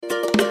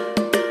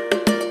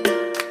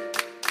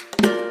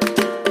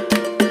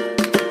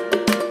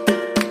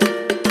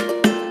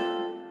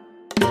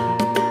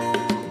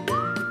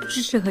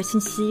识和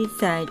信息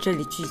在这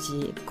里聚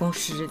集，共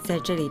识在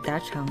这里达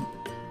成。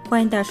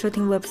欢迎大家收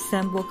听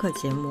Web3 播客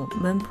节目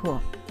闷破。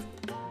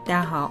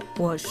大家好，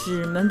我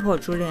是闷破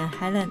主理人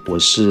Helen， 我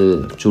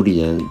是主理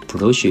人葡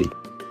萄雪。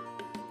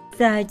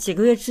在几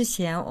个月之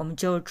前，我们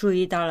就注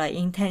意到了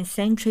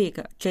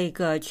Intent-Centric 这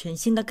个全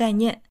新的概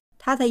念，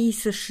它的意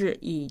思是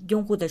以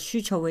用户的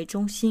需求为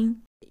中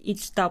心。一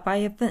直到8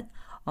月份，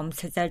我们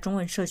才在中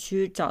文社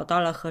区找到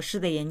了合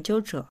适的研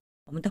究者，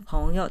我们的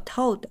朋友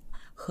Todd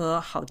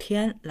和好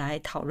天来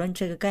讨论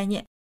这个概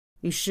念。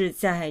于是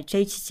在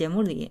这一期节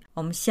目里，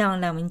我们向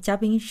2名嘉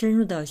宾深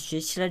入地学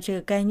习了这个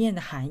概念的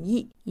含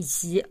义以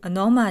及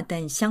Anoma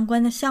等相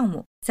关的项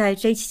目。在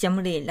这一期节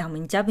目里，2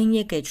名嘉宾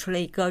也给出了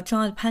一个重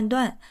要的判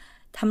断，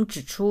他们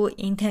指出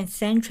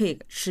Intent-Centric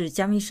是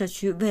加密社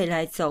区未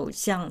来走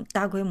向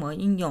大规模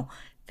应用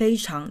非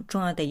常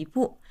重要的一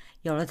步，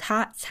有了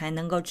它才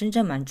能够真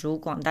正满足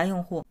广大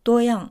用户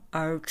多样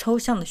而抽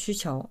象的需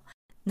求。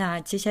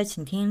那接下来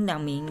请听2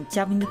名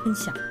嘉宾的分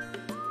享。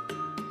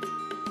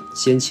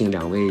先请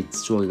2位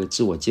做一个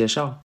自我介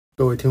绍。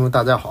各位听众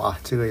大家好啊，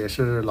这个也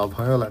是老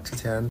朋友了，之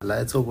前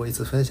来做过一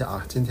次分享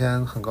啊，今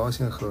天很高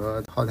兴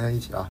和昊天一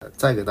起啊，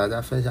再给大家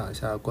分享一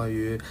下关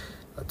于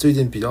最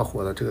近比较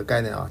火的这个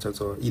概念啊，叫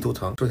做意图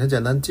层。首先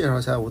简单介绍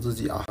一下我自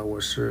己啊，我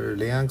是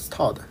0x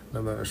Todd。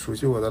那么熟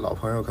悉我的老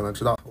朋友可能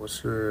知道，我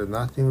是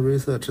Nothing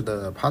Research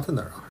的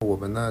partner 啊。我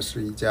们呢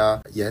是一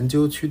家研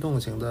究驱动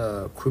型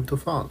的 crypto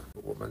fund。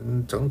我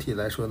们整体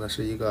来说呢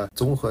是一个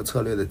综合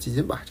策略的基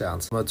金吧，这样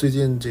子。那么最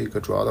近这个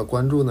主要的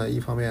关注呢，一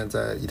方面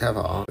在以太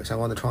坊相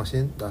关的创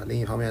新啊，另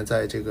一方面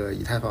在这个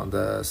以太坊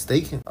的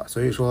staking 啊，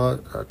所以说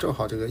正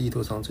好这个意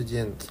图层最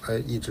近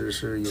一直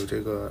是有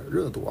这个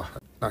热度啊。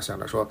那想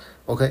着说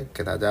OK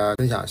给大家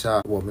分享一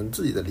下我们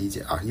自己的理解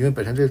啊，因为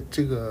本身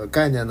这个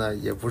概念呢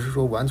也不是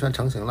说完全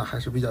成型了，还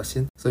是比较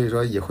新，所以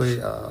说也会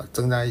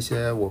增加一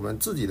些我们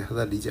自己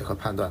的理解和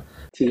判断。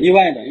挺意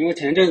外的，因为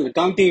前阵子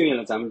刚订阅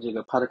了咱们这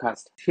个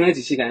podcast， 听了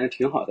几期感觉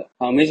挺好的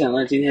啊，没想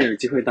到今天有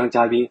机会当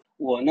嘉宾。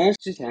我呢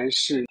之前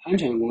是安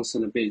全公司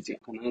的背景，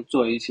可能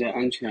做一些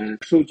安全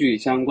数据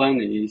相关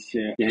的一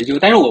些研究，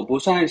但是我不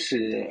算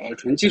是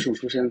纯技术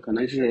出身，可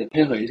能是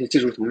配合一些技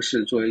术同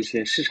事做一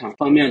些市场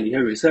方面的一些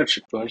research，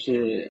 主要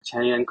是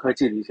前沿科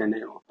技的一些内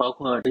容，包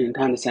括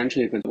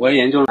Intent-Centric 我也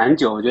研究了蛮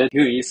久，我觉得挺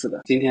有意思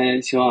的。今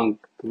天希望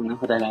能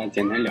和大家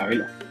简单聊一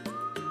聊。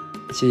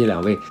谢谢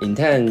2位。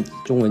 Intent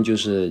中文就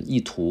是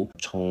意图，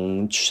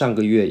从上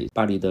个月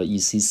巴黎的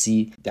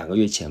ECC 2个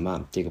月前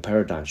嘛，这个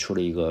Paradigm 出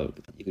了一个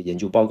研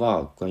究报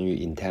告，关于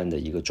Intent 的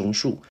一个综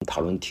述，讨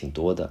论挺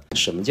多的。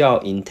什么叫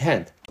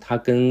Intent？ 它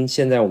跟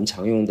现在我们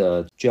常用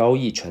的交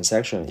易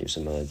transaction 有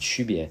什么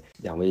区别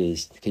？2位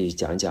可以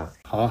讲一讲。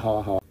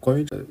好，关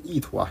于这意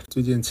图啊，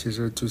最近其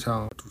实就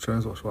像主持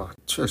人所说啊，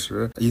确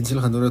实引起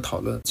了很多的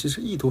讨论。其实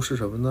意图是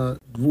什么呢？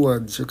如果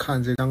你去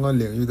看这相关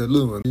领域的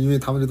论文，因为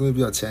他们这东西比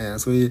较前沿，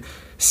所以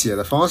写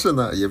的方式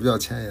呢也比较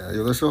前沿，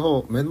有的时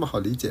候没那么好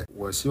理解。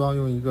我希望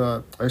用一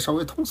个稍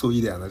微通俗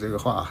一点的这个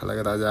话来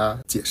给大家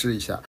解释一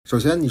下。首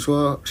先你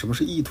说什么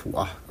是意图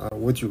啊？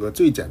我举个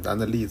最简单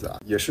的例子啊，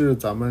也是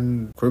咱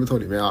们 crypto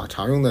里面啊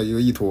常用的一个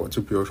意图，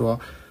就比如说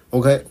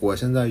OK 我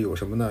现在有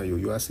什么呢？有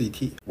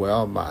USDT， 我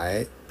要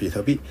买比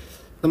特币。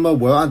那么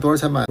我要按多少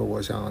钱买？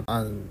我想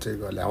按这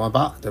个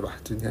28000，对吧？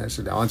今天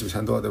是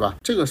29000多，对吧？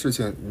这个事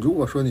情如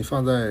果说你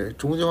放在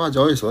中心化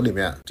交易所里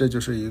面，这就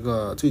是一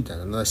个最简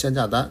单的限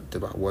价单，对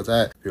吧？我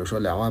在比如说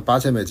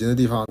$28000的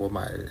地方，我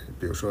买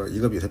比如说1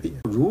个比特币。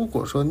如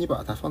果说你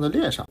把它放在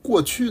链上，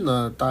过去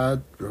呢大家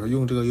比如说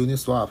用这个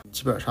Uniswap，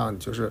 基本上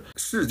就是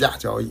市价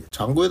交易，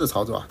常规的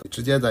操作啊，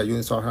直接在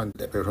Uniswap 上，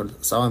比如说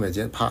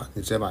$30,000，啪，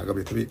你直接买个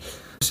比特币。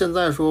现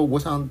在说我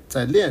想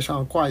在链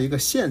上挂一个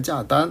限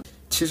价单，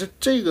其实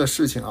这个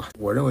事情啊，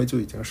我认为就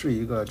已经是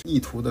一个意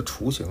图的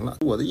雏形了。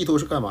我的意图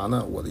是干嘛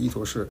呢？我的意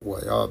图是我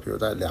要比如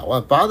在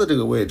28000的这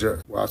个位置，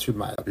我要去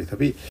买比特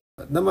币。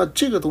那么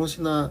这个东西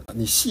呢，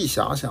你细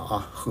想想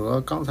啊，和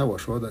刚才我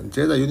说的你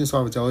直接在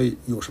Uniswap 交易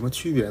有什么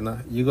区别呢？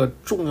一个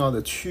重要的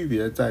区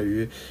别在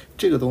于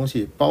这个东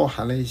西包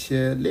含了一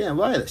些链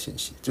外的信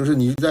息，就是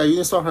你在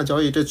Uniswap 上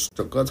交易，这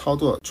整个操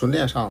作纯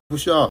链上不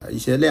需要一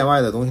些链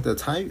外的东西的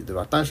参与，对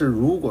吧？但是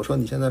如果说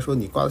你现在说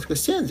你挂的是个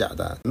限价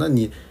单，那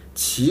你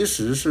其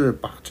实是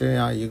把这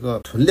样一个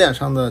纯链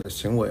上的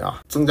行为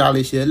啊，增加了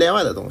一些链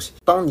外的东西。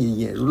当你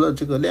引入了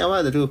这个链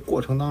外的这个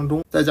过程当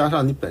中，再加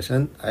上你本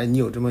身你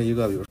有这么一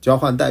个比如交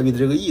换代币的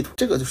这个意图，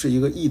这个就是一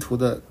个意图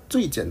的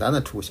最简单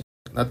的雏形。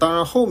那当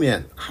然后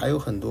面还有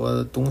很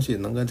多东西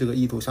能跟这个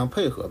意图相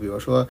配合，比如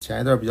说前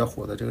一段比较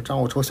火的这个账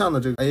户抽象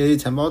的这个 AA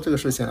钱包这个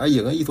事情，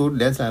也跟意图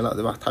连起来了，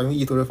对吧？他用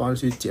意图的方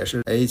式去解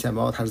释 AA 钱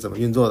包它是怎么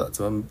运作的，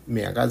怎么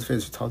免 gas fee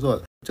去操作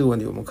的。这个问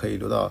题我们可以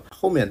留到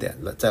后面点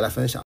再来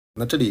分享。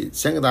那这里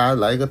先给大家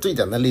来一个最简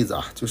单的例子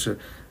啊，就是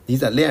你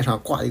在链上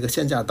挂一个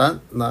限价单，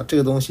那这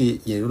个东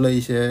西引入了一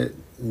些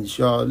你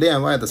需要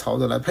链外的操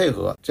作来配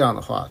合，这样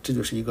的话这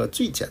就是一个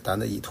最简单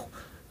的意图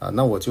啊。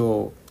那我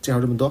就介绍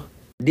这么多。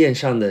链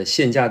上的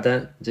限价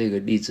单这个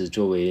例子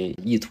作为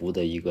意图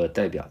的一个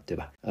代表，对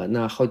吧？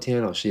那昊天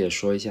老师也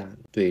说一下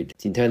对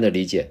Intent 的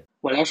理解。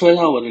我来说一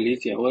下我的理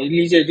解，我的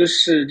理解就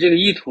是这个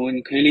意图，你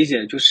可以理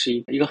解就是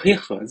一个黑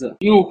盒子，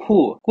用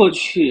户过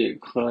去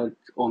和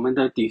我们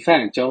的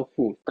DeFi 交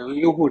互，等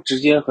于用户直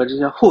接和这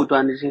些后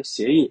端的这些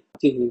协议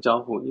进行交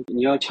互，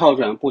你要跳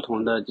转不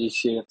同的这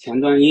些前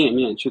端页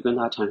面去跟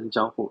它产生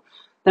交互。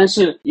但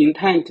是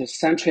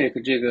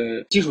Intent-Centric 这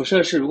个基础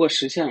设施如果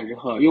实现了之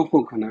后，用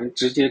户可能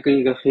直接跟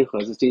一个黑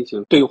盒子进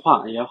行对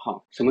话也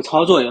好，什么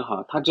操作也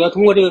好，他只要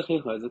通过这个黑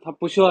盒子，他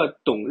不需要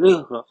懂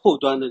任何后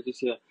端的这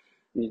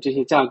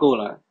些架构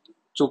了，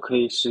就可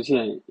以实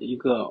现一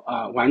个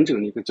完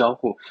整的一个交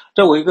互。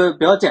这我一个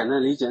比较简单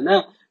的理解。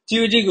那基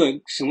于这个，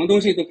什么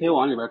东西都可以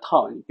往里边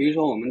套，比如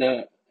说我们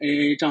的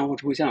AA 账户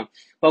抽象，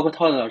包括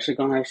套的老师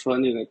刚才说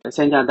那个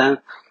限价单，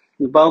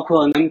你包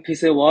括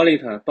MPC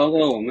Wallet， 包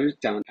括我们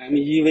讲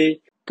MEV，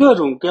 各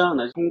种各样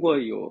的通过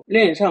有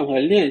链上和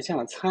链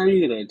下参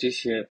与的这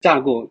些架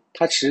构，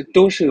它其实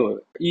都是有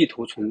意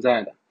图存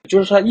在的。就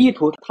是说意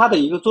图它的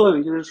一个作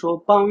用就是说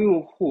帮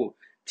用户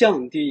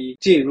降低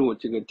进入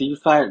这个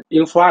DeFi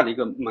Infra 的一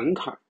个门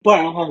槛，不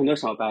然的话，很多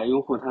小白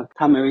用户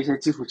他没有一些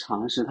基础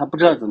常识，他不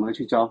知道怎么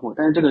去交互。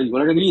但是这个有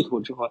了这个意图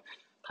之后，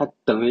它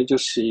等于就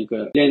是一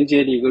个连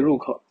接的一个入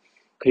口，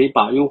可以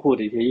把用户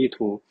的一些意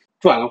图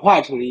转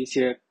化成一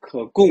些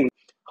可供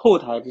后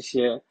台这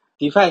些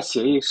DeFi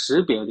协议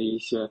识别的一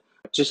些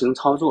执行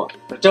操作。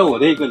这是我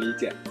的一个理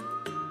解。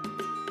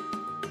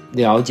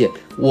了解，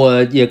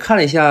我也看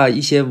了一下一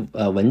些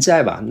文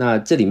摘吧。那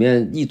这里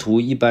面意图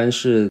一般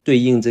是对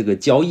应这个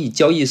交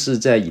易是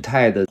在以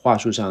太的话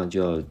术上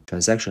叫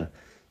transaction。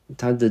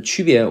它的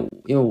区别，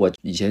因为我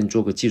以前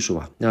做过技术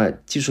嘛，那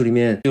技术里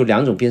面有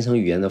两种编程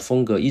语言的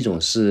风格，一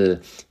种是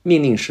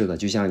命令式的，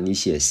就像你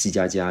写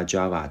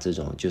C++、Java 这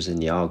种，就是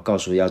你要告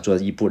诉要做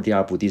一步、第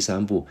二步、第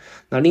三步。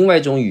那另外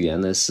一种语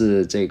言呢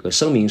是这个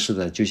声明式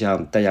的，就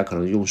像大家可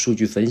能用数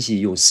据分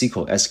析用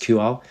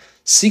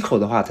SQL。SQL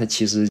的话，它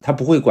其实它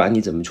不会管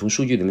你怎么从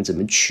数据里面怎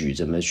么取，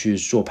怎么去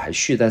做排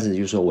序，但是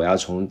就是说我要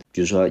从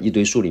比如说一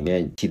堆数里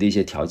面提的一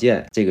些条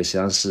件，这个实际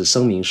上是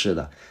声明式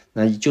的。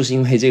那就是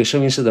因为这个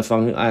声明式的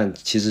方案，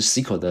其实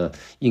SQL 的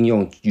应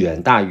用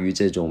远大于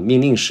这种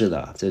命令式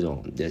的这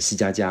种 C++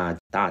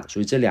 大的，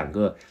所以这两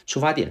个出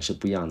发点是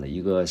不一样的。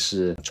一个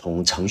是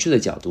从程序的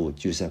角度，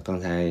就像刚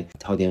才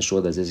滔天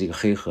说的，这是一个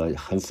黑盒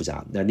很复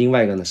杂。那另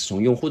外一个呢是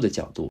从用户的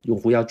角度，用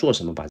户要做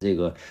什么，把这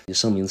个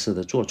声明式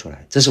的做出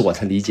来，这是我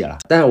的理解了。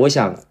但是我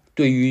想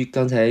对于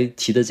刚才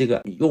提的这个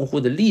用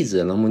户的例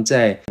子，能不能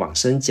再往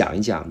深讲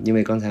一讲？因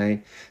为刚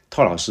才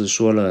陶老师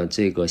说了，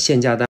这个限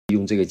价单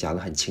用这个讲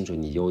得很清楚，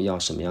你又要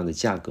什么样的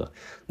价格？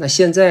那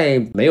现在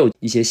没有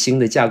一些新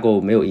的架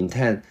构，没有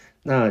Intent，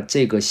 那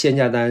这个限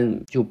价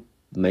单就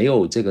没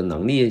有这个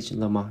能力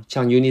了吗？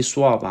像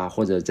Uniswap 啊，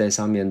或者在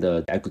上面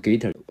的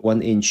Aggregator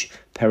One-Inch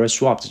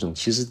Paraswap 这种，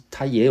其实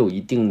它也有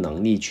一定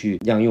能力去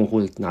让用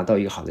户拿到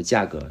一个好的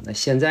价格。那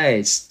现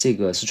在这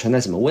个是存在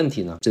什么问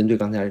题呢？针对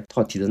刚才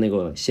套提的那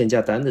个限价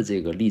单的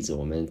这个例子，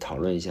我们讨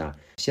论一下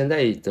现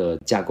在的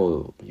架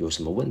构有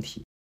什么问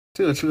题。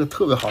这个是个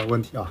特别好的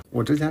问题啊！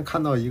我之前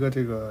看到一个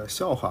这个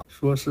笑话，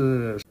说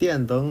是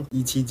电灯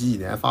17几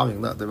年发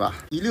明的，对吧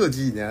？16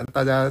几年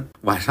大家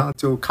晚上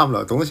就看不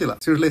了东西了，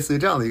就是类似于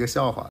这样的一个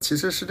笑话。其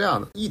实是这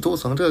样的，意图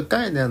层这个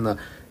概念呢，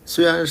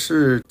虽然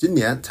是今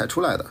年才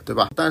出来的，对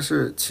吧？但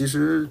是其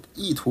实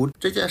意图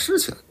这件事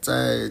情，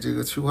在这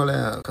个区块链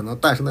可能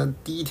诞生的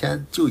第一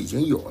天就已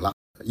经有了。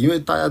因为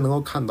大家能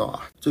够看到啊，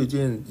最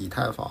近以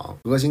太坊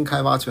核心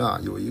开发圈啊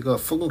有一个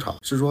风潮，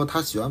是说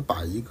他喜欢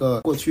把一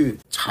个过去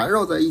缠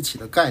绕在一起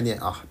的概念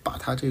啊，把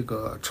它这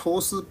个抽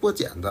丝剥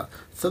茧的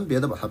分别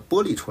的把它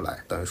剥离出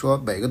来，等于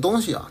说每个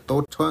东西啊都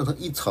抽象成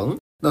一层。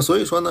那所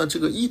以说呢，这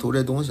个意图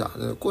这东西啊，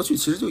过去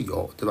其实就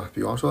有，对吧？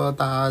比方说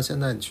大家现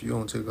在你去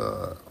用这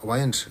个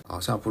One-Inch啊，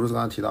像不是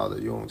刚才提到的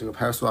用这个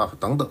Paraswap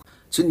等等，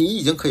其实你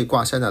已经可以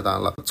挂限价单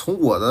了。从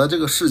我的这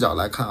个视角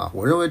来看啊，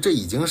我认为这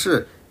已经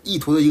是意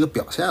图的一个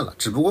表现了，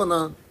只不过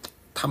呢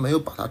它没有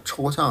把它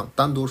抽象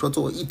单独说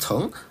作为一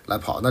层来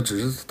跑，那只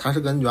是它是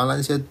跟原来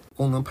那些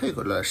功能配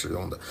合着来使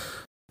用的。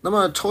那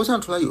么抽象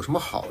出来有什么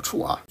好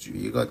处啊？举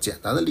一个简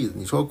单的例子，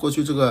你说过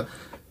去这个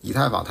以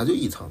太坊它就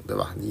一层，对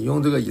吧？你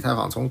用这个以太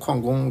坊从矿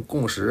工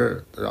共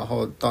识，然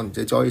后到你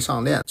这交易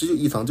上链，这就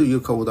一层，就一个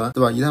客户端，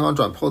对吧？以太坊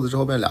转 POS 之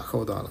后变俩客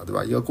户端了，对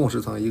吧？一个共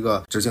识层，一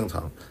个执行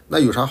层。那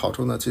有啥好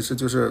处呢？其实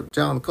就是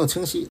这样更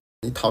清晰。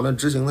你讨论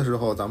执行的时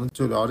候，咱们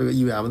就聊这个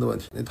EVM 的问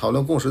题；你讨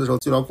论共识的时候，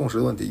就聊共识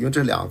的问题，因为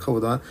这两个客户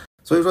端。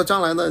所以说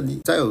将来呢，你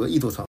再有个意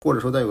图层，或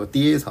者说再有个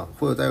DA 层，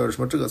或者再有什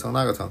么这个层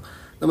那个层，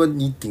那么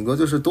你顶多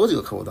就是多几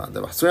个客户端，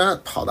对吧？虽然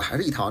跑的还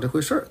是以太坊这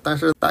回事儿，但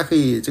是大家可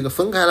以这个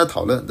分开来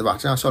讨论，对吧？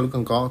这样效率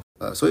更高。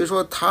所以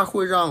说它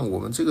会让我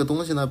们这个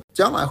东西呢，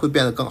将来会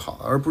变得更好，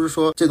而不是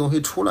说这东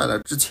西出来了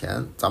之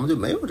前，咱们就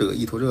没有这个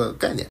意图这个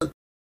概念。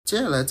接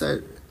下来在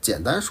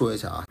简单说一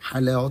下啊，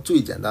还聊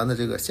最简单的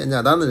这个限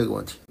价单的这个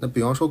问题。那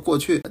比方说过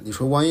去你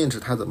说 OneInch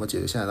它怎么解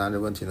决限价单这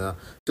个问题呢？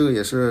这个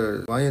也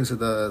是 OneInch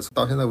的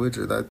到现在为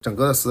止的整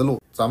个的思路。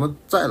咱们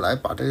再来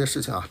把这个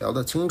事情啊聊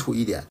得清楚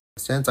一点。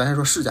咱先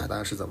说市价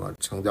单是怎么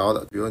成交的。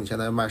比如你现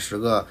在卖10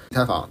个以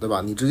太坊，对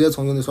吧？你直接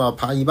从 Uniswap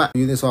啪一办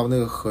 ，Uniswap 那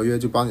个合约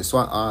就帮你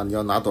算啊，你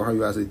要拿多少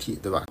USDT，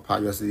 对吧？啪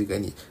USDT 给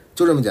你，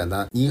就这么简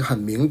单。你很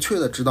明确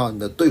的知道你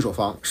的对手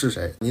方是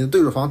谁，你的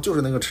对手方就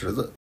是那个池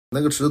子。那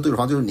个池子对手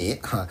方就是你，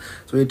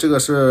所以这个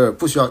是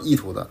不需要意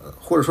图的，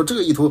或者说这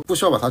个意图不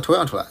需要把它抽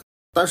象出来。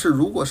但是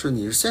如果是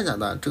你是限价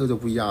单，这个就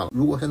不一样了。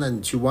如果现在你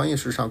去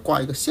OneInch上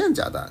挂一个限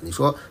价单，你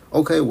说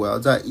OK 我要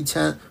在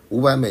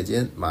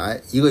$1500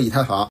买一个以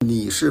太坊，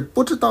你是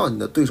不知道你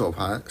的对手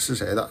盘是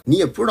谁的，你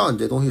也不知道你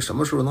这东西什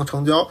么时候能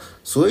成交，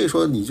所以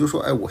说你就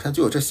说我现在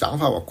就有这想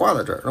法，我挂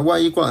在这儿，那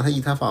万一过两天以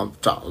太坊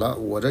涨了，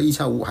我这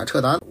1500还撤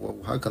单，我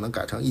还可能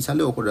改成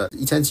1600或者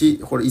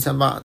1700或者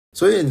1800。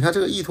所以你看这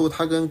个意图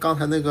它跟刚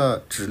才那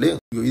个指令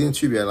有一定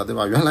区别了，对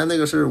吧？原来那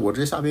个是我直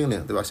接下命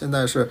令，对吧？现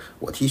在是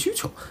我提需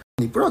求，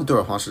你不知道你对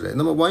手方是谁。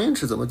那么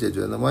OneInch 怎么解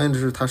决呢？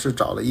 OneInch 它是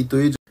找了一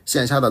堆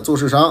线下的做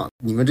市商，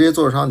你们这些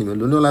做市商你们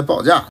轮流来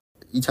报价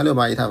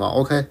，1600以太坊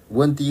OK， 我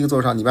问第一个做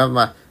市商你卖不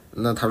卖，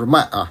那他说卖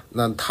啊，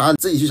那他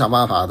自己去想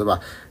办法，对吧？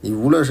你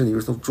无论是你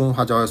是从中心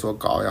化交易所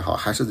搞也好，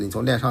还是你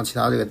从链上其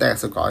他这个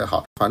DEX 搞也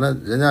好，反正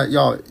人家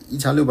要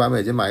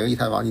$1600买一个以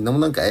太坊，你能不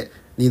能给？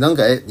你能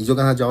给你就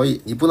跟他交易，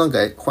你不能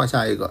给换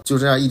下一个，就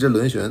这样一直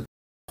轮询，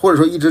或者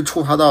说一直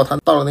触发到他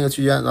到了那个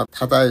区间，那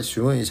他再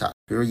询问一下，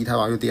比如以太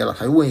坊又跌了，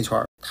他又问一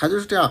圈，他就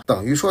是这样，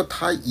等于说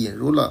他引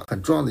入了很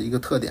重要的一个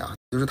特点啊，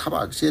就是他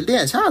把这些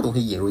链下的东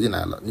西引入进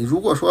来了。你如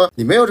果说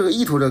你没有这个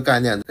意图这个概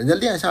念，人家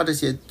链下这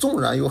些纵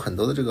然有很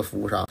多的这个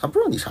服务商，他不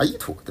知道你啥意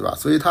图，对吧？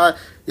所以他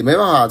也没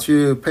办法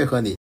去配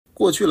合你。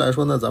过去来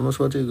说呢，咱们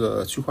说这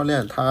个区块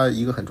链它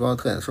一个很重要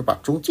的特点是把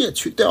中介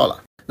去掉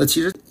了。那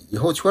其实以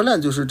后区块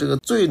链就是这个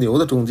最牛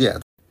的中介，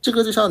这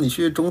个就像你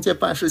去中介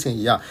办事情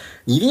一样，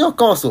你一定要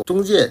告诉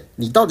中介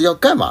你到底要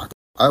干嘛。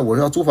我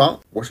是要租房，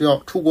我是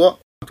要出国，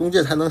中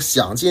介才能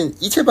想尽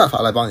一切办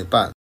法来帮你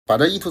办。把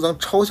这意图层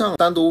抽象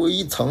单独为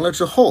一层了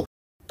之后，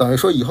等于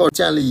说以后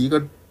建立一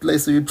个类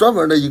似于专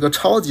门的一个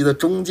超级的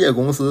中介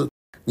公司，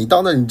你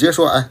到那你直接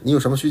说你有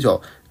什么需求，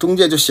中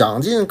介就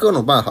想尽各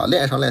种办法，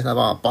链上链下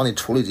办法帮你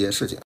处理这些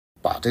事情，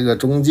把这个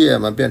中介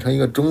嘛变成一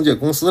个中介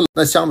公司了。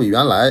那相比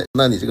原来，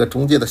那你这个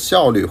中介的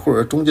效率或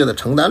者中介的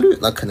承担率，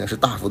那肯定是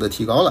大幅的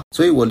提高了。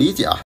所以我理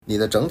解你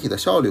的整体的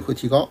效率会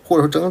提高，或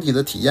者说整体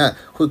的体验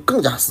会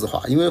更加丝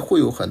滑，因为会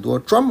有很多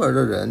专门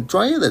的人、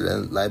专业的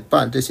人来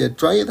办这些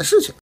专业的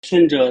事情。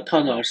顺着套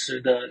老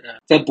师的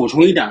再补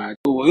充一点，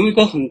我用一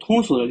个很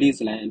通俗的例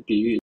子来比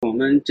喻，我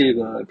们这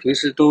个平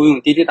时都用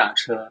滴滴打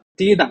车，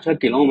滴滴打车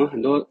给了我们很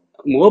多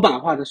模板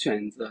化的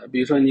选择，比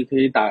如说你可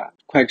以打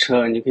快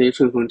车，你可以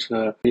顺风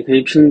车，你可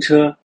以拼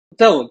车。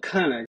在我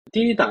看来，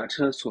滴滴打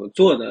车所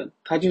做的，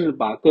它就是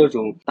把各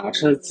种打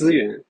车资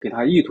源给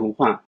它意图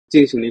化，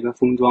进行了一个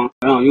封装，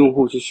让用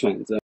户去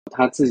选择，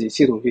他自己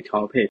系统去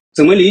调配。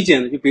怎么理解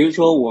呢？就比如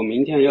说我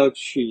明天要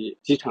去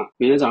机场，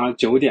明天早上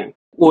9点，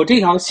我这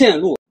条线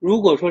路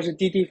如果说是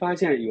滴滴发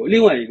现有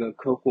另外一个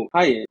客户，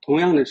他也同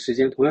样的时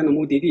间同样的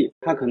目的地，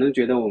他可能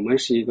觉得我们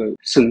是一个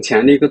省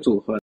钱的一个组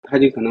合，他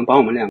就可能把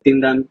我们俩订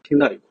单拼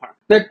到一块儿。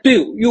那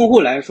对用户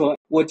来说，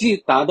我既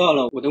达到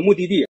了我的目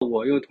的地，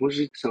我又同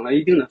时省了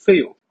一定的费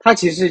用。它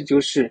其实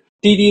就是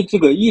滴滴这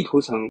个意图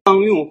层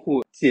帮用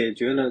户解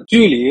决了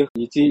距离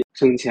以及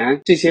省钱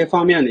这些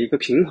方面的一个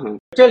平衡。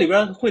这里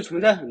边会存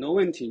在很多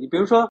问题，你比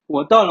如说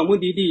我到了目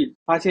的地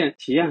发现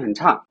体验很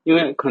差，因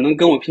为可能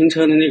跟我拼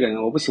车的那个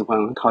人我不喜欢，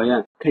我很讨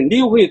厌，肯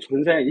定会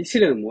存在一系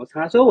列的摩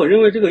擦。所以我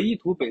认为这个意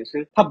图本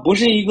身它不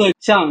是一个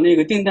像那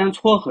个订单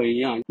撮合一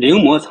样零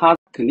摩擦，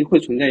肯定会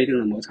存在一定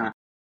的摩擦。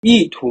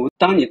意图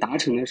当你达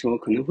成的时候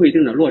可能会有一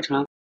定的落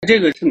差，这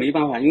个是没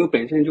办法，因为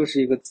本身就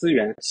是一个资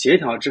源协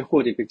调之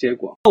后的一个结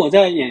果。我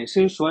再延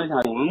伸说一下，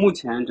我们目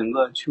前整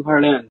个区块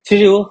链其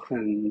实有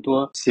很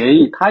多协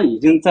议，它已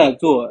经在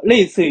做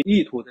类似于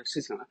意图的事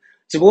情了，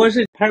只不过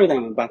是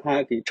Paradigm 把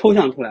它给抽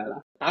象出来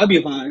了。打个比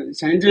方，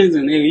前一阵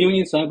子那个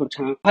Uniswap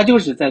仓，它就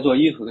是在做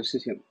意图的事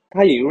情，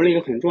它引入了一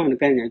个很重要的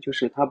概念，就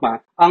是它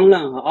把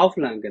online 和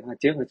offline 给它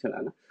结合起来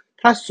了。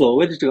它所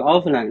谓的这个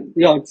offline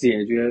要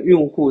解决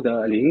用户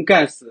的零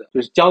gas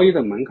就是交易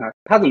的门槛，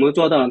它怎么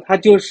做到呢？它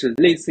就是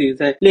类似于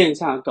在链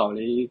下搞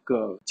了一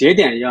个节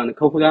点一样的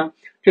客户端，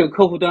这个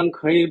客户端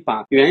可以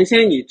把原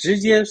先你直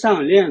接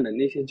上链的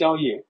那些交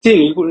易进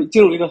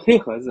入一个黑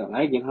盒子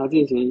来给它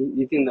进行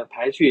一定的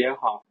排序也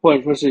好，或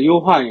者说是优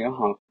化也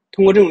好，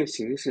通过这种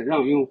形式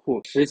让用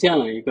户实现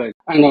了一个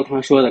按照他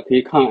说的可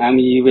以抗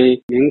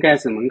MEV 零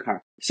gas 门槛。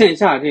线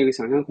下这个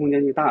想象空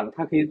间就大了，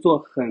它可以做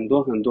很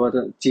多很多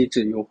的机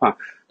制优化。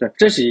对，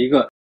这是一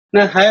个。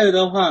那还有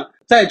的话，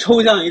再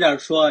抽象一点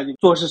说，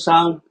做市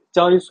商、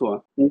交易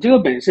所，你这个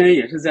本身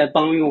也是在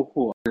帮用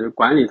户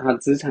管理他的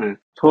资产，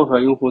撮合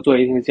用户做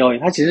一些交易，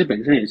它其实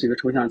本身也是一个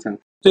抽象层。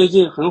最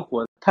近很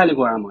火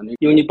Telegram 那个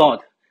Unibot，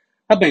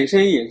 它本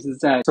身也是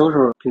在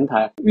social 平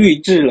台预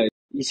制了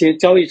一些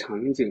交易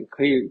场景，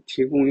可以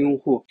提供用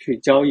户去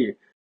交易。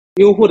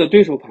用户的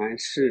对手盘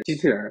是机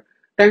器人，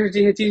但是这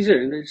些机器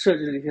人的设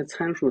置的一些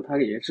参数，它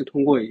也是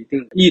通过一定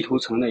的意图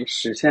层的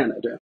实现的，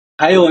对。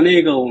还有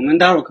那个我们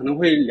待会儿可能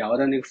会聊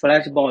的那个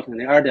Flashbot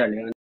那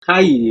 2.0，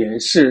 它也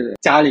是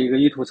加了一个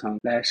意图层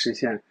来实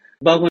现，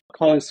包括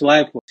Coin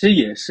Swap 其实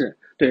也是。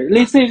对，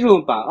类似于这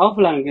种把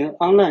offline 跟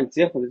online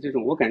结合的这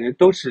种，我感觉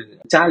都是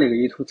加了一个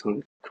意图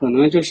层，可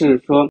能就是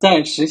说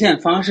在实现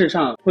方式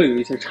上会有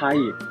一些差异。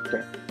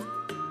对。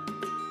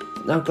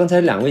那刚才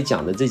两位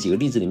讲的这几个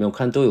例子里面，我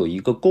看都有一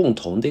个共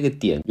同的一个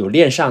点，有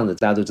链上的，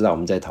大家都知道我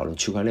们在讨论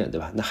区块链，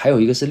对吧？那还有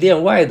一个是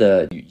链外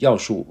的要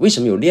素，为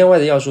什么有链外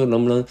的要素？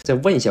能不能再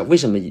问一下，为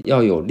什么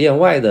要有链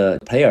外的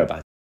player 吧？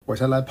我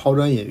先来抛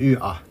砖引玉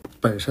啊。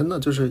本身呢，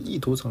就是意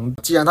图层，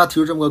既然他提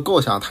出这么个构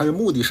想，他的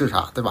目的是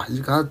啥，对吧？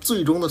他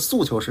最终的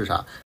诉求是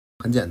啥？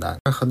很简单，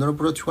很多人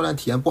不说区块链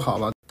体验不好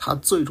吗？他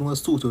最终的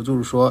诉求就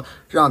是说，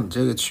让你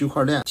这个区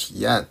块链体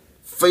验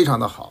非常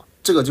的好，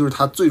这个就是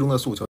他最终的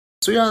诉求。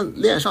虽然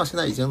链上现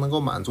在已经能够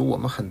满足我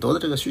们很多的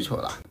这个需求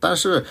了，但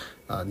是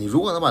你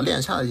如果能把链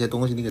下的一些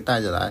东西你给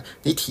带进来，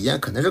你体验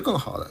肯定是更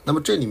好的。那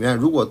么这里面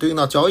如果对应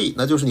到交易，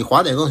那就是你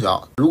滑点更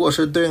小；如果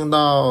是对应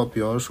到比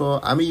如说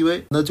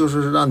MEV， 那就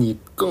是让你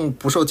更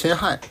不受侵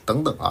害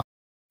等等啊。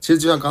其实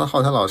就像刚才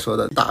浩天老师说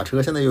的，打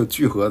车现在有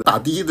聚合，打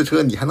滴滴的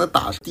车你还能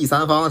打第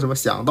三方什么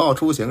想到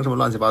出行什么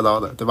乱七八糟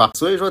的，对吧？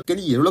所以说给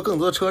你引入了更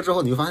多的车之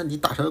后，你会发现你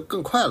打车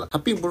更快了。它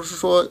并不是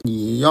说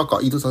你要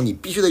搞意图层你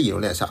必须得引入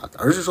链下，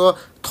而是说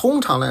通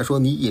常来说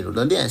你引入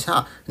了链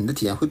下，你的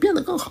体验会变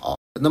得更好。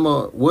那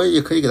么我也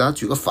可以给大家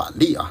举个反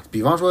例啊，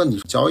比方说你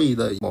交易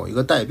的某一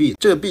个代币，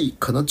这个币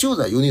可能就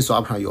在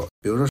Uniswap 上有，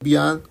比如说币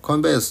安、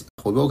Coinbase、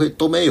火币 OK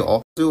都没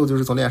有，最后就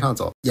是从链上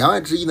走。言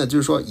外之意呢，就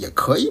是说也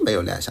可以没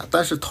有链下，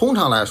但是通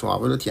常来说啊，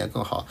为了体验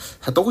更好，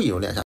它都会引入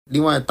链下。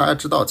另外大家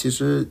知道，其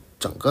实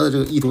整个的这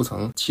个意图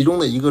层其中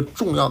的一个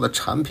重要的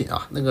产品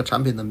啊，那个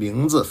产品的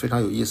名字非常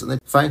有意思，那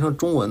翻译成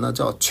中文呢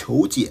叫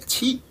求解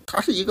器，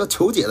它是一个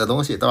求解的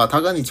东西，对吧？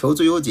它跟你求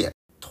最优解。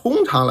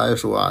通常来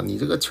说啊，你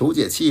这个求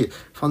解器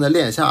放在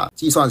链下，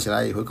计算起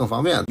来也会更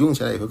方便，用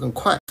起来也会更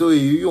快。对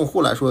于用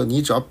户来说，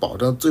你只要保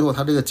证最后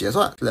它这个结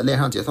算是在链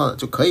上结算的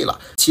就可以了。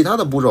其他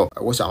的步骤，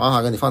我想办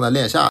法给你放在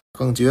链下，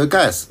更节约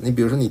gas。你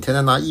比如说你天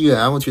天拿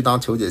EVM 去当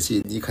求解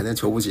器，你肯定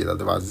求不起的，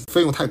对吧？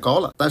费用太高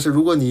了。但是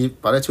如果你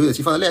把这求解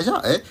器放在链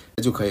下，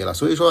就可以了。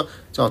所以说，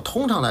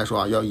通常来说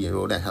啊，要引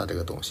入链下这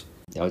个东西。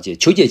了解，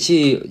求解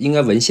器应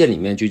该文献里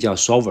面就叫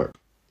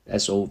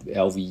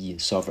solver，SOLVE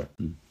solver。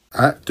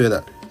对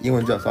的，英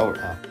文叫 solver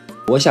啊。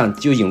我想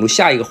就引入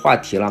下一个话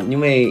题了，因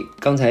为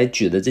刚才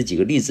举的这几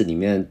个例子里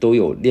面都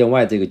有链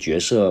外这个角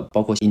色，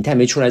包括Intent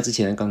没出来之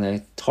前，刚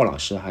才浩老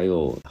师还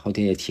有浩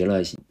天也提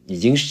了，已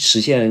经实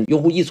现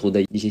用户意图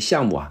的一些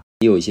项目啊，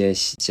也有一些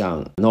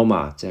像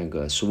Noma 这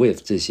个 Swift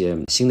这些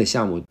新的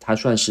项目，它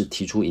算是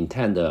提出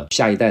Intent 的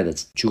下一代的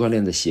区块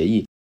链的协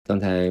议。刚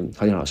才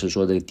浩天老师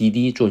说这个滴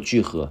滴做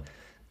聚合，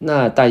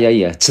那大家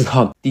也知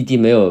道滴滴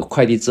没有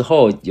快递之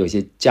后有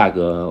些价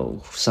格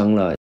升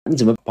了，你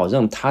怎么保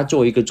证它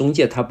作为一个中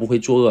介它不会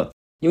作恶？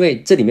因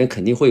为这里面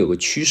肯定会有个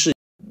趋势，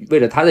为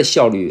了它的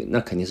效率，那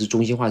肯定是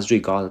中心化是最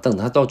高的。等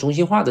它到中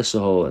心化的时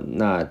候，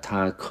那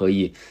它可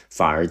以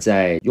反而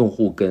在用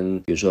户跟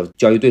比如说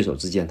交易对手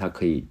之间，它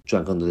可以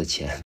赚更多的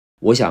钱。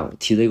我想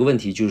提的一个问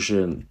题就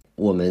是，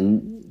我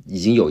们已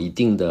经有一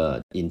定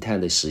的 intent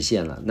的实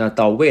现了，那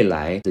到未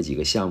来这几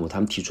个项目，他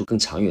们提出更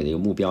长远的一个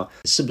目标，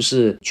是不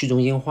是去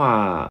中心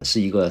化是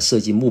一个设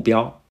计目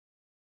标？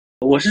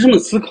我是这么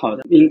思考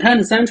的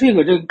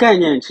 ，Intent-Centric 这个概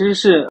念其实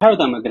是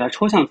Paradigm 给它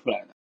抽象出来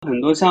的。很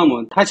多项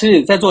目它其实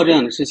也在做这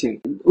样的事情，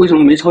为什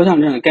么没抽象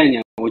这样的概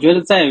念？我觉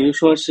得在于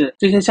说是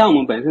这些项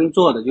目本身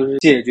做的就是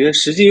解决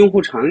实际用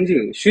户场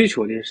景需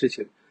求这些事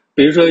情，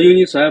比如说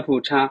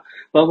Uniswap 叉，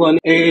包括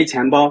AA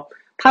钱包，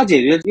它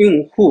解决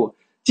用户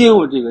进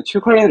入这个区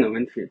块链的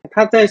问题。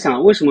他在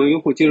想为什么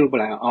用户进入不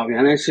来啊？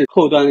原来是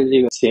后端的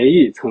这个协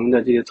议层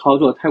的这些操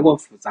作太过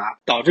复杂，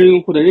导致用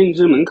户的认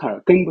知门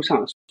槛跟不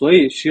上，所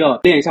以需要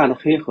链下的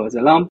黑盒子，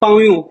让帮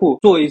用户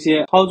做一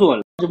些操作。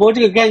只不过这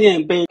个概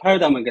念被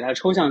Paradigm 给它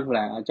抽象出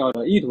来啊，叫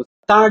做意图。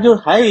当然就是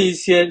还有一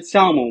些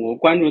项目我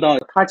关注到，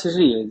它其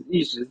实也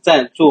一直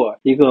在做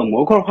一个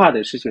模块化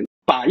的事情，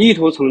把意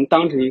图层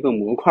当成一个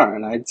模块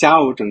来加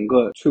入整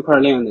个区块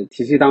链的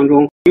体系当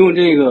中，用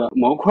这个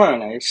模块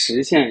来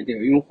实现这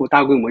个用户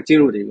大规模进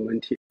入的一个问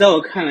题。在我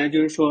看来，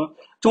就是说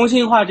中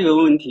心化这个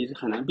问题是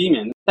很难避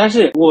免的，但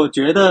是我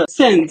觉得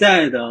现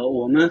在的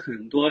我们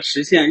很多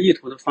实现意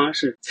图的方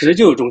式其实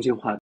就是中心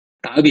化的。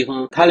打个比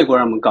方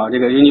Telegram 搞这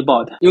个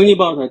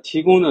Unibot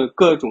提供的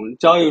各种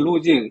交易路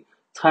径、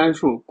参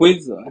数、规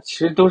则，其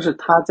实都是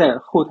他在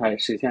后台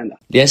实现的，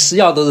连私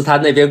钥都是他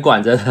那边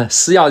管着的，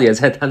私钥也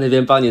在他那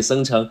边帮你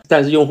生成，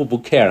但是用户不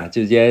care 了，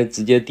直接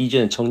低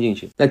阵冲进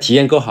去，那体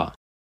验够好。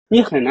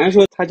你很难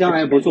说他将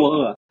来不作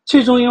恶。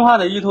去中心化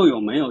的意图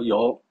有没有？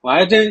有，我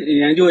还真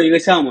研究一个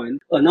项目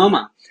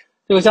Noma，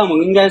 这个项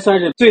目应该算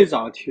是最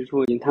早提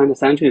出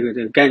Intent-Centric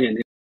这个概念的。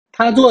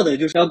他做的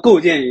就是要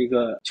构建一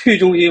个去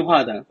中心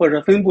化的或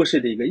者分布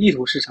式的一个意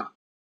图市场。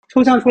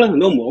抽象出了很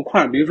多模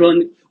块，比如说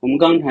我们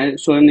刚才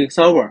说的那个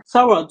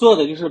server 做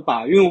的就是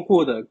把用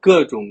户的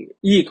各种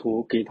意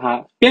图给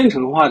它编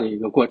程化的一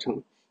个过程。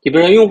比如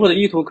说用户的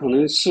意图可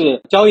能是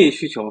交易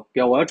需求，比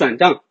如我要转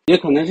账，也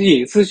可能是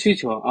隐私需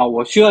求啊，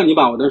我需要你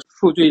把我的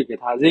数据给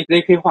它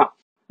ZK 化，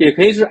也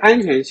可以是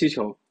安全需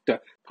求，对，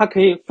它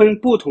可以分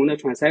不同的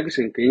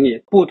transaction 给你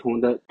不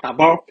同的打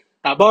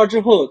包之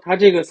后，它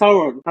这个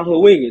server 它会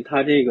为给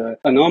它这个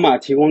Anoma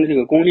提供这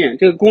个公链，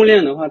这个公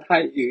链的话，它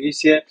有一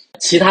些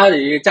其他的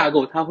一个架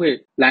构，它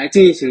会来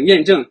进行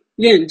验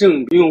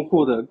证用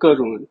户的各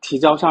种提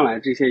交上来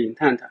这些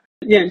intent，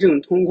 验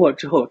证通过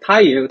之后，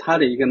它也有它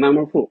的一个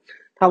member pool，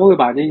 它会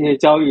把这些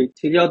交易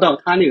提交到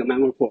它那个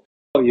member pool，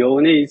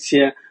 由那一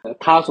些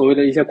它所谓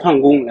的一些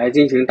矿工来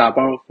进行打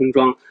包封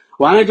装，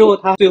完了之后，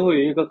它最后有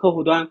一个客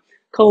户端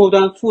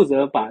负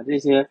责把这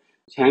些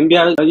前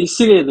边一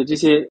系列的这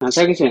些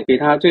transaction 给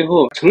它最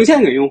后呈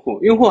现给用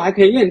户还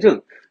可以验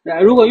证。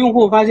如果用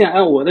户发现，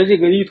我的这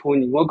个意图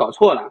你给我搞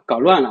错了、搞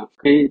乱了，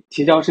可以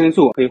提交申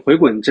诉，可以回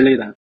滚之类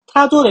的。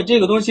他做的这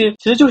个东西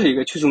其实就是一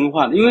个去中心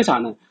化的，因为啥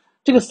呢？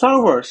这个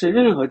server 是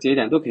任何节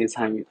点都可以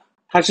参与的，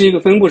它是一个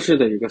分布式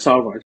的一个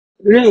server，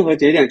 任何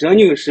节点只要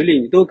你有实力，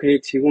你都可以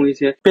提供一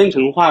些编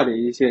程化的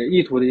一些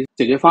意图的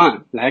解决方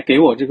案来给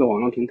我这个网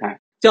络平台。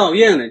校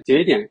验的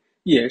节点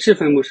也是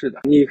分布式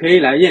的，你可以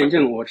来验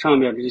证我上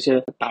面的这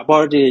些打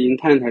包这些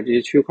intent 这些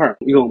区块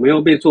有没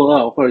有被作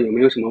恶或者有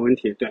没有什么问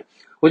题。对，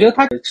我觉得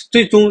它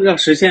最终要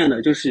实现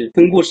的就是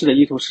分布式的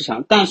意图市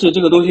场，但是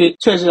这个东西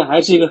确实还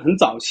是一个很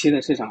早期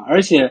的市场，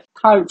而且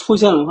它出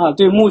现的话，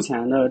对目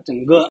前的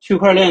整个区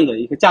块链的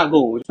一个架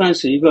构算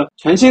是一个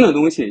全新的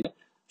东西。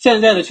现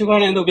在的区块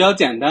链都比较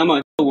简单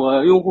嘛，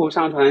我用户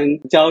上传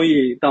交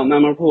易到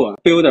member pool，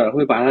 builder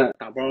会把它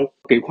打包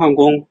给矿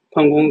工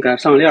给它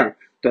上链，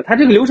对，它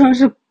这个流程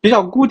是比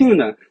较固定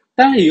的。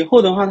但是以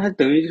后的话，它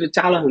等于就是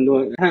加了很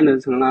多看的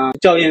层啦、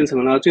校验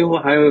层啦，最后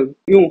还有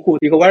用户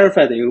一个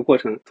verify 的一个过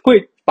程，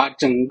会把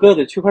整个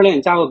的区块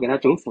链架构给它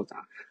整复杂。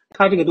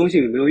它这个东西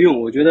有没有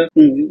用？我觉得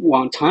你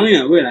往长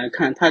远未来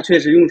看，它确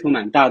实用处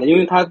蛮大的，因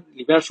为它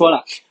里边说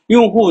了，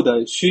用户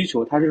的需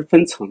求它是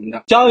分层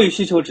的，交易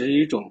需求只是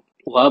一种，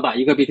我要把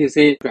一个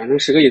BTC 转成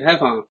10个以太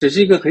坊，只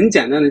是一个很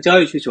简单的交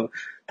易需求。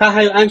它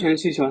还有安全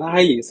需求，它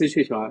还有隐私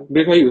需求啊。比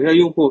如说有些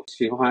用户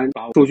喜欢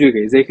把数据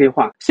给 ZK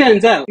化，现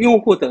在用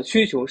户的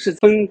需求是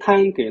分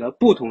摊给了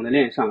不同的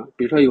链上，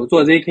比如说有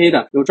做 ZK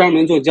的，有专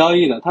门做交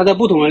易的，它在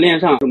不同的链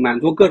上满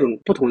足各种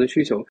不同的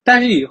需求。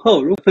但是以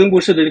后如果分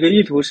布式的这个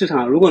意图市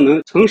场如果能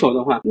成熟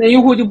的话，那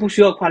用户就不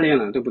需要跨链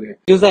了，对不对？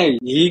就在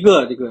一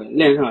个这个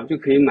链上就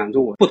可以满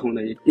足我不同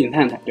的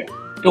intent， 对，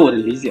这我的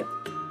理解。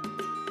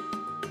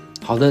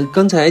好的，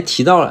刚才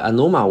提到了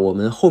Anoma， 我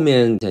们后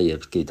面也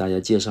给大家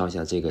介绍一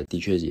下，这个的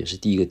确也是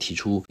第一个提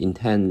出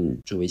Intent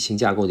作为新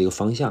架构的一个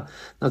方向。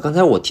那刚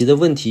才我提的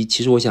问题，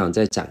其实我想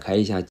再展开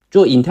一下。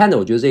做 Intent，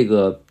 我觉得这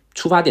个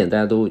出发点大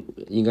家都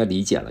应该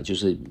理解了，就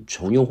是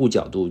从用户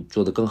角度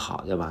做得更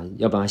好，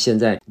要不然现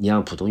在你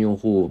让普通用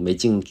户没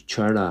进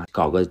圈了，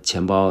搞个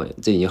钱包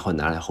这已经很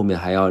难了，后面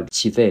还要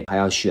计费，还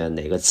要选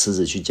哪个池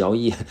子去交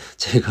易，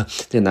这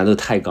个难度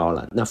太高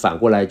了。那反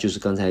过来就是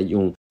刚才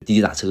用滴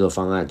滴打车的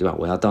方案，对吧？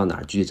我要到哪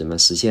儿具体怎么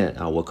实现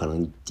啊？我可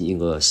能定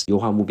个优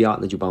化目标，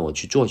那就帮我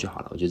去做就好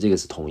了。我觉得这个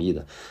是同意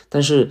的。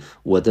但是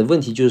我的问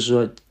题就是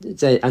说，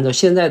在按照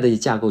现在的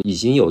架构，已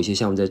经有一些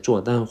项目在做，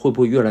但会不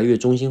会越来越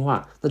中心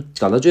化？那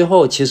搞到最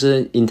后，其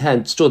实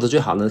Intent 做的最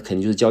好呢，肯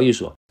定就是交易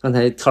所。刚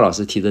才特老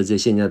师提的这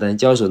现价单，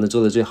交易所呢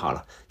做的最好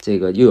了，这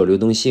个又有流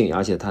动性，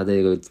而且它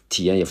这个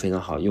体验也非常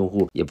好，用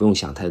户也不用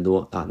想太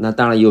多啊。那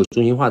当然也有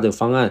中心化的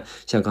方案，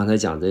像刚才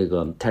讲这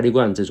个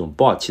Telegram 这种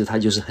bot， 其实它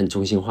就是很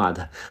中心化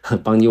的，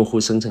帮用户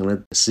生成了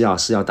私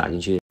钥打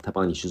进去，它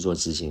帮你去做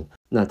执行。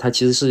那它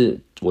其实是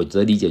我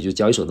的理解，就是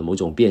交易所的某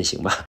种变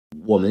形吧。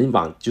我们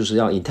往就是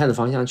要 Intent 的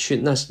方向去，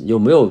那有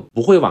没有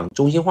不会往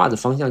中心化的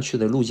方向去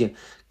的路径？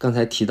刚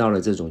才提到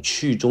了这种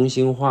去中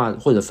心化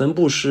或者分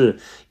布式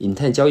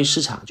Intent 交易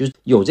市场，就是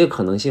有这个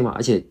可能性吗？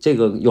而且这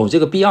个有这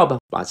个必要吧？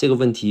把这个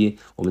问题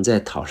我们再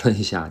讨论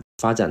一下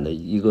发展的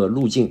一个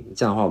路径，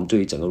这样的话我们对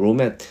于整个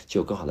roadmap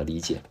就有更好的理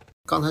解。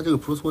刚才这个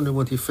Bruce 问这个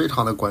问题非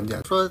常的关键，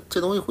说这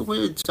东西会不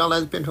会将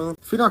来变成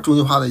非常中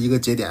心化的一个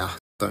节点啊？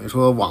等于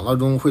说网络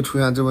中会出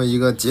现这么一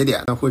个节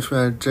点，会出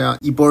现这样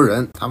一波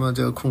人，他们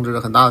这个控制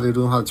着很大的这个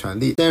中心化的权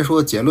利。先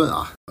说结论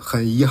啊，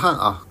很遗憾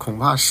啊，恐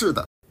怕是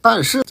的。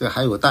但是这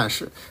还有个但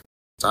是，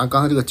咱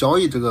刚才这个交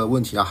易这个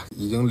问题啊，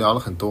已经聊了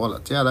很多了。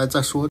接下来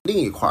再说另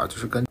一块，就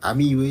是跟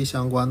MEV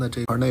相关的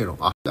这块内容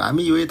啊。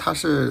MEV 它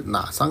是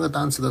哪3个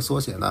单词的缩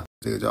写呢？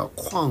这个叫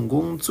矿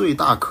工最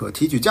大可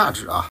提取价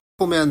值啊。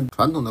后面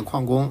传统的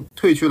矿工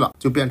退去了，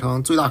就变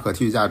成最大可提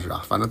取价值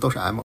啊，反正都是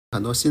M。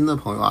很多新的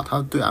朋友啊，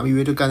他对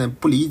MEV 这个概念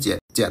不理解，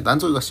简单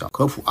做一个小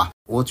科普啊。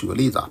我举个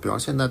例子啊，比方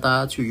现在大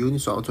家去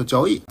Uniswap 做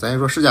交易，咱先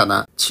说市价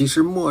单，其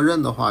实默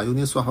认的话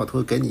Uniswap 它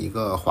会给你一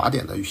个滑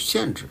点的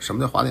限制。什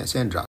么叫滑点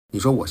限制啊？你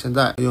说我现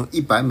在用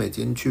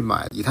$100去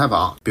买以太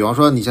坊，比方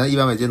说你现在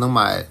$100能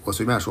买，我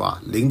随便说啊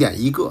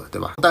，0.1个，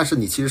对吧？但是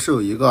你其实是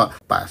有一个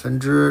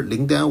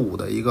0.5%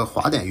的一个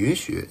滑点允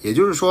许，也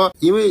就是说，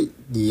因为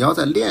你要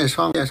在链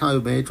上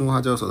又没中国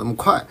化交易所那么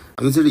快，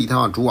尤其是以太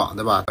坊主网，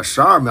对吧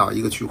？12秒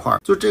一个区块，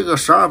就这个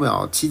12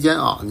秒期间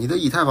啊，你的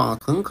以太坊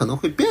很可能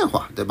会变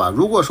化，对吧？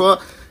如果说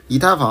以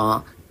太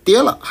坊跌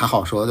了还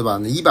好说，对吧？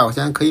你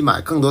$100可以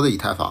买更多的以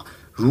太坊。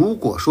如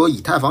果说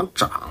以太坊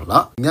涨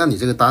了，那你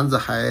这个单子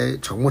还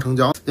成不成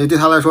交？因为对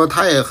他来说，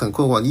他也很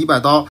困惑。你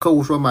$100，客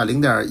户说买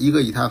0.1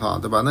个以太坊，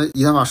对吧？那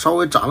以太坊稍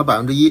微涨了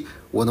1%，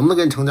我能不能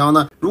给你成交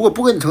呢？如果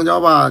不给你成交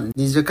吧，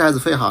你这盖子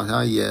费好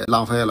像也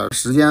浪费了，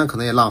时间可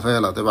能也浪费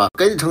了，对吧？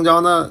给你成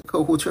交呢，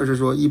客户确实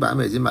说$100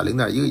买0.1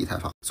个以太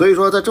坊。所以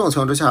说在这种情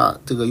况之下，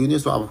这个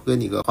Uniswap 给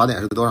你个滑点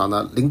是多少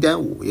呢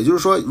？0.5。也就是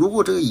说，如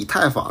果这个以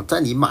太坊在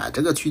你买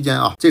这个区间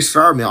啊，这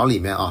12秒里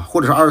面啊，或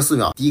者是24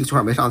秒，第一个区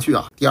块没上去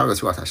啊，第二个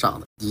区块才上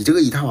的，你这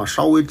个以太坊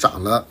稍微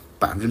涨了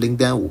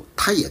0.5%，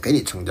它也给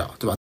你成交，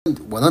对吧？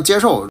我能接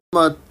受。那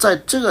么在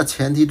这个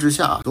前提之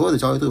下，所有的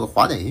交易都有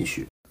滑点允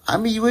许。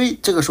MEV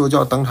这个时候就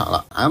要登场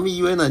了。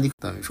MEV 呢，你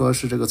等于说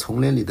是这个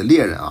丛林里的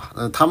猎人啊，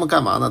他们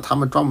干嘛呢？他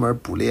们专门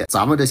捕猎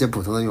咱们这些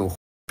普通的用户。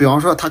比方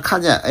说他看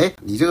见，哎，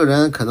你这个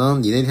人可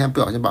能你那天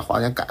不小心把滑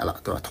点改了，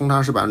对吧？通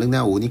常是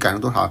0.5%，你改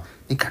成多少？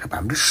你改成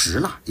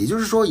10%了。也就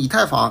是说，以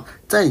太坊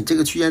在你这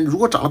个区间如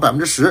果涨了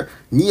10%，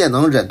你也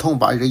能忍痛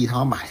把你这以太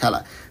坊买下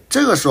来。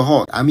这个时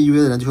候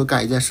MEV 的人就会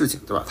干一件事情，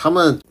对吧？他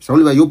们手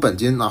里边有本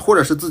金啊，或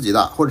者是自己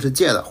的，或者是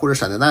借的，或者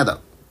闪电贷的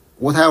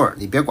whatever，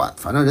 你别管，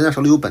反正人家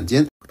手里有本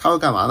金，他会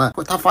干嘛呢？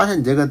他发现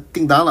你这个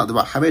订单了，对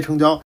吧？还没成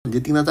交，你这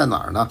订单在哪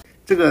儿呢？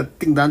这个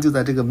订单就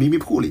在这个秘密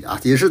铺里啊，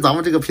也是咱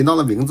们这个频道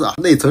的名字啊，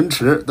内存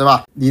池，对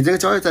吧？你这个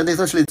交易在内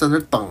存池里在那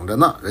等着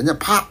呢，人家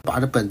啪把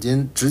这本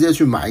金直接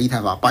去买以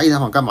太坊，把以太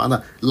坊干嘛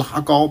呢？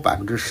拉高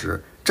10%。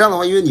这样的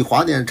话，因为你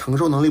滑点承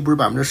受能力不是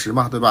10%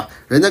嘛，对吧？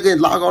人家给你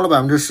拉高了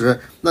10%，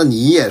那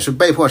你也是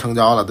被迫成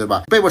交了，对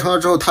吧？被迫成交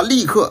之后，他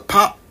立刻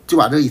啪就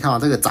把这个以太坊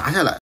再给砸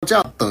下来，这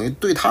样等于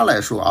对他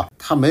来说啊，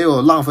他没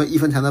有浪费1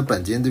分钱的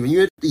本金，对吧？因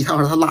为以太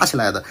坊是他拉起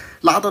来的，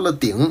拉到了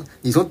顶，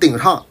你从顶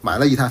上买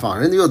了以太坊，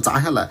人家又砸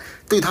下来，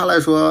对他来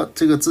说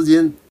这个资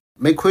金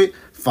没亏，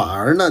反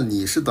而呢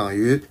你是等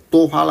于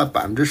多花了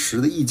10%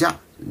的溢价，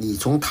你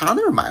从他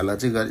那儿买了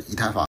这个以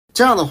太坊，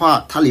这样的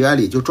话他里外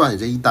里就赚你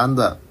这一单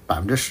的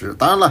10%。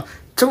当然了，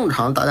正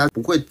常大家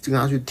不会经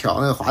常去调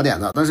那个滑点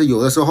的，但是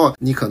有的时候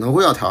你可能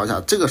会要调一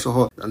下，这个时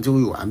候就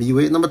有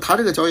MEV。那么它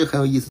这个交易很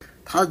有意思，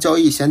它的交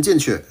易先进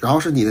去，然后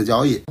是你的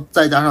交易，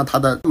再加上它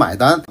的买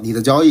单，你的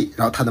交易，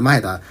然后它的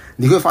卖单，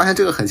你会发现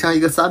这个很像一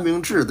个三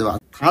明治，对吧？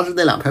它是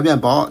那2片面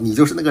包，你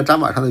就是那个砧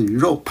板上的鱼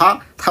肉，啪，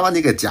它把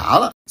你给夹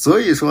了。所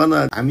以说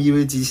呢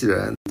 ，MEV 机器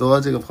人，很多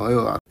这个朋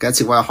友啊改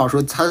起外号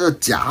说它是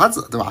夹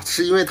子，对吧？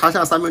是因为它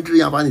像三明治一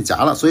样把你夹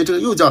了，所以这个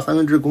又叫三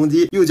明治攻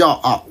击，又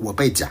叫我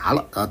被夹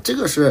了啊，这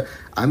个是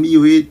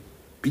MEV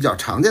比较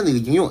常见的一个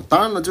应用。当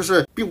然了，就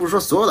是并不是说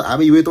所有的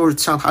MEV 都是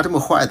像它这么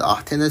坏的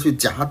啊，天天去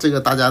夹这个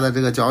大家的这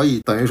个交易，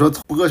等于说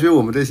剥削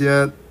我们这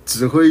些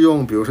只会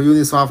用比如说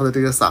Uniswap 的这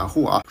个散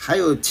户啊。还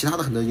有其他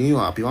的很多应用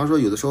啊，比方说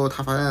有的时候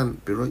他发现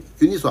比如说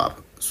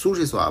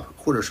Uniswap、SushiSwap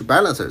或者是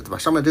Balancer， 对吧？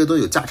上面这些都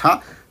有价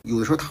差，有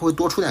的时候它会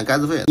多出点盖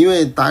子费，因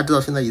为大家知道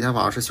现在以太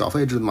坊是小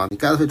费制的嘛，你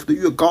盖子费出的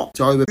越高，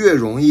交易越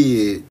容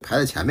易排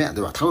在前面，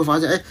对吧？他会发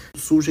现，哎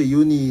，Sushi、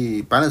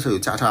Uni、Balancer 有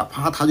价差，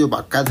啪，他就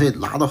把盖子费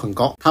拉到很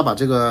高，他把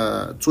这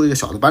个做一个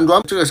小的搬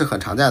砖，这个是很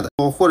常见的。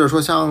或者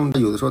说像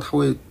有的时候他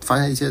会发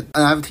现一些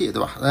NFT，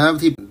 对吧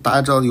 ？NFT 大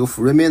家知道有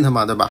Free Mint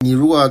嘛，对吧？你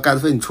如果盖子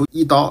费你出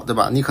$1，对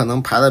吧？你可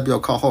能排的比较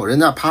靠后，人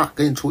家啪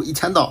给你出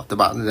$1000，对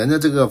吧？人家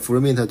这个 Free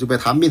Mint 就被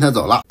他 mint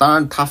走了，当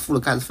然他付了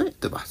盖子费，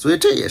对吧？所以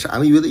这也是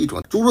MEV 的一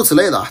种，诸如此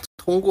类的。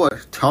通过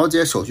调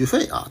节手续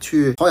费啊，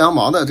去薅羊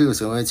毛的这个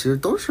行为，其实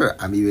都是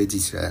MEV 机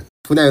器人。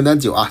铺垫有点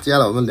久啊，接下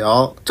来我们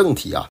聊正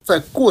题啊。在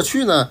过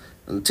去呢，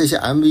这些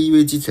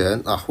MEV 机器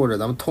人啊，或者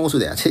咱们通俗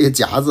点，这些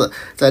夹子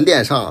在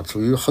链上属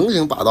于横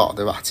行霸道，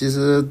对吧？其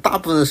实大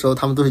部分的时候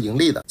他们都是盈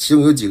利的，其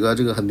中有几个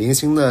这个很明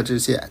星的这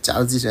些夹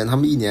子机器人，他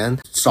们一年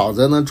少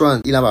则能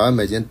赚100-200万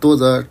美金，多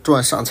则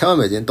赚上千万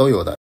美金都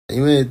有的。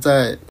因为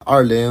在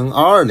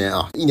2022年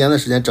啊，一年的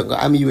时间，整个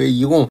MEV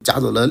一共夹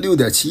走了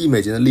6.7亿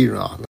美金的利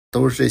润啊，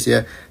都是这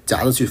些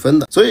夹子去分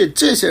的。所以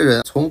这些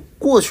人从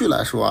过去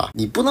来说啊，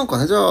你不能管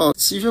他叫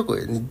吸血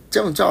鬼，你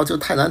这么叫就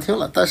太难听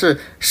了。但是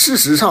事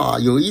实上啊，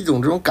有一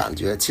种这种感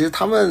觉，其实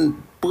他们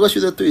剥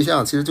削的对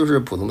象其实就是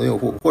普通的用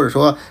户，或者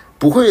说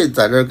不会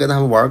在这跟他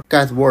们玩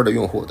get word 的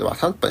用户，对吧？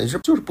他们本身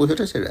就是剥削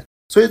这些人。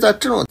所以在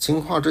这种情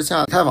况之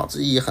下，以太坊自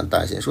己也很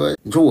担心，说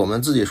你说我们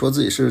自己说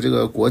自己是这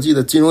个国际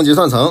的金融结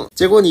算层，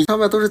结果你上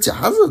面都是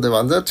夹子，对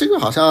吧？那这个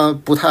好像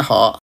不太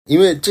好。因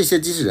为这些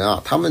机器人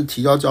啊，他们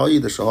提交交易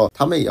的时候，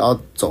他们也要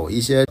走一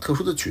些特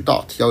殊的渠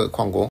道提交给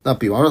矿工。那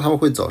比方说他们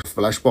会走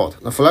Flashbot，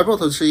 那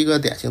Flashbot 是一个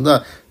典型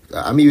的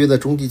MEV 的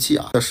中继器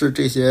啊，是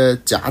这些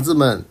夹子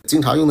们经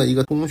常用的一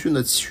个通讯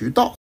的渠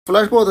道。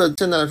Flashbot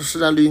现在市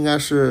占率应该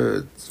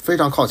是非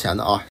常靠前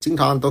的啊，经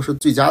常都是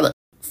最佳的。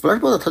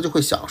Flashbot 他就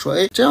会想说，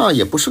这样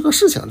也不是个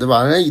事情，对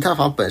吧？人以太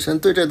坊本身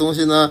对这东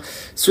西呢，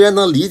虽然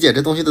能理解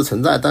这东西的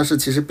存在，但是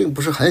其实并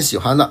不是很喜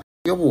欢的。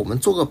要不我们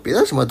做个别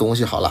的什么东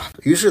西好了。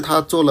于是他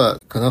做了，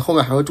可能后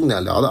面还会重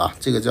点聊的啊，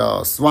这个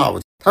叫 Swap。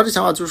他的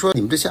想法就是说，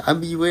你们这些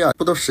MBV 啊，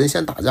不都神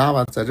仙打架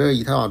吗？在这个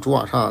以太坊主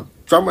网上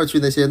专门去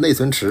那些内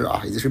存池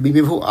啊，也就是秘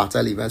密铺啊，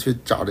在里面去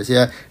找这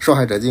些受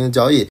害者进行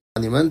交易。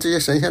你们这些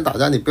神仙打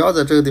架，你不要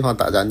在这个地方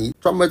打架，你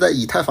专门在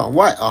以太坊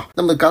外啊，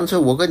那么干脆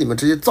我给你们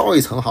直接造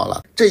一层好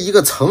了，这一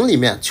个层里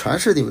面全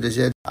是你们这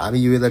些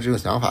MBV 的这种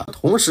想法。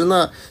同时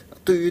呢，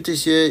对于这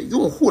些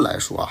用户来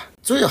说啊，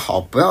最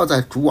好不要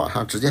在主网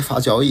上直接发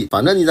交易，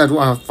反正你在主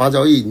网上发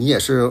交易，你也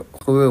是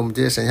会为我们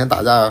这些神仙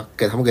打架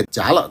给他们给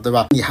夹了，对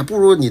吧？你还不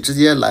如你直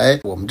接来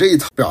我们这一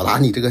层表达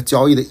你这个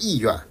交易的意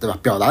愿，对吧？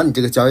表达你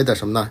这个交易的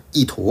什么呢？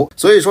意图。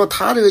所以说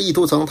他这个意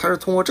图层，他是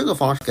通过这个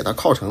方式给它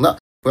靠成的。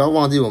不要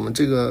忘记我们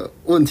这个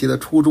问题的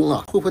初衷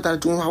啊，会不会带来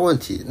中心化问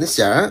题？那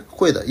显然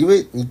会的，因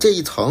为你这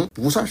一层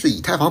不算是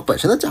以太坊本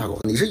身的架构，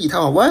你是以太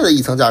坊外的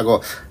一层架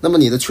构，那么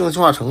你的去中心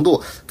化程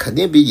度肯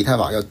定比以太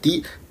坊要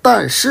低。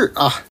但是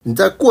啊，你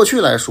在过去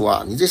来说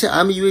啊，你这些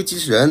MUV 机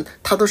器人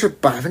它都是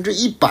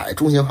100%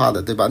中心化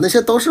的，对吧？那些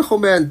都是后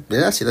面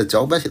人家写的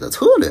脚本写的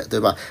策略，对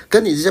吧？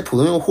跟你这些普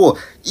通用户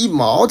1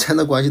毛钱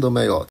的关系都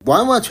没有，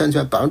完完全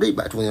全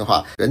100%中心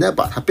化。人家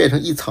把它变成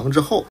一层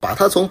之后，把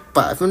它从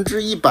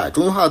100%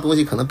中心化的东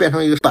西可能变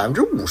成一个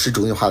50%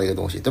中心化的一个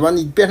东西，对吧？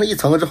你变成一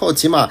层之后，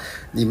起码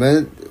你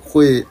们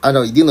会按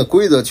照一定的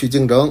规则去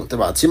竞争，对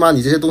吧？起码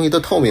你这些东西都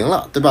透明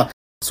了，对吧？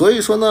所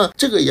以说呢，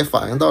这个也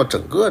反映到整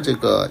个这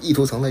个意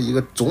图层的一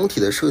个总体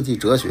的设计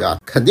哲学啊，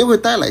肯定会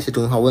带来一些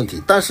中心化问题，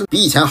但是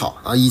比以前好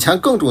啊，以前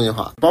更中心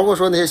化，包括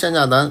说那些限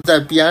价单在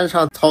币安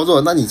上操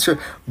作，那你是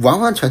完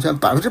完全全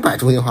100%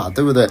中心化，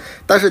对不对？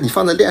但是你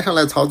放在链上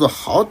来操作，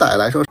好歹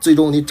来说，最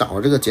终你掌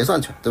握这个结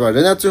算权，对吧？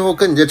人家最后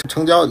跟你这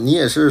成交，你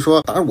也是说，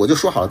当然我就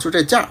说好了，就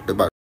这价，对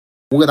吧？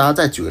我给大家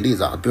再举个例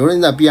子啊，比如说你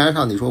在币安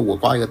上，你说我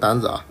挂一个单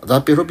子啊，咱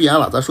别说币安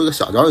了，咱说一个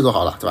小交易所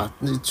好了，对吧？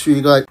你去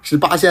一个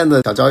18线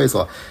的小交易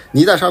所，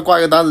你在上挂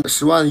一个单子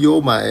，10万 U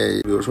买，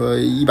比如说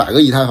100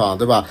个以太坊，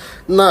对吧？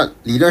那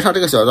理论上这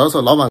个小交易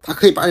所老板他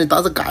可以把你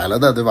单子改了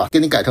的，对吧？给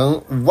你改成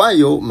5万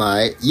U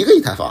买1个以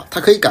太坊，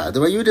他可以改，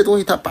对吧？因为这东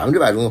西它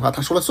100%中心化，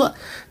他说了算。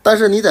但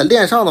是你在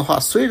链上的话，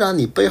虽然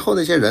你背后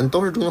那些人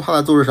都是中心化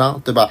的做市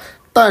商，对吧？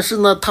但是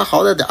呢，他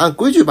好歹得按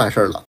规矩办事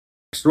了。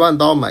10万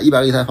刀买100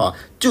个以太坊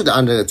就得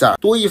按这个价，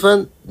多1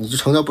分你就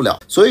成交不了。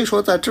所以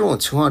说在这种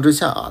情况之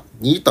下啊，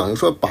你等于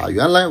说把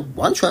原来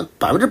完全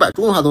100%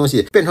中心化的东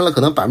西变成了可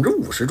能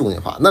50%中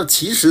心化，那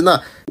其实呢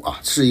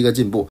是一个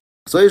进步。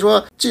所以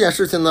说这件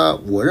事情呢，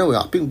我认为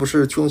啊，并不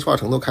是去中心化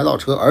程度开倒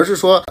车，而是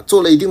说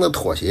做了一定的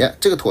妥协。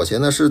这个妥协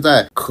呢是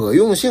在可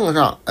用性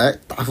上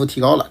大幅提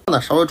高了，那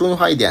稍微中心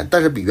化一点，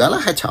但是比原来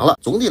还强了。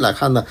总体来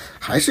看呢，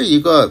还是一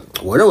个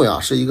我认为啊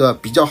是一个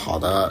比较好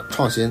的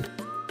创新。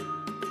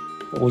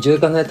我觉得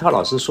刚才陶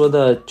老师说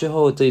的最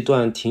后这一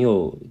段挺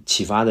有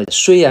启发的，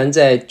虽然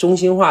在中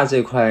心化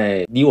这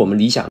块离我们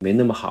理想没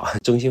那么好，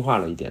中心化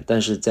了一点，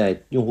但是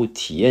在用户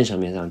体验上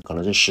面上可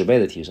能是10倍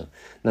的提升，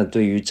那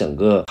对于整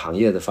个行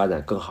业的发展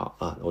更好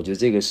啊，我觉得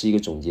这个是一个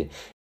总结。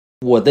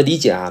我的理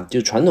解啊，就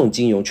传统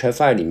金融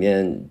TradFi 里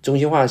面中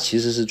心化其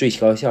实是最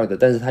高效的，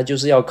但是它就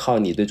是要靠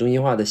你对中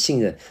心化的信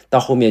任，到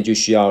后面就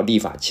需要立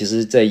法。其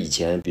实在以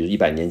前比如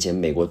100年前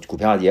美国股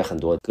票也很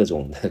多各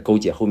种勾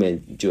结，后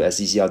面就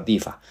SEC 要立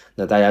法，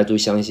那大家都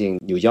相信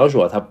纽交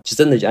所它是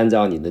真的就按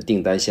照你的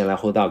订单先来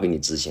后到给你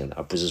执行的，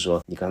而不是说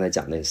你刚才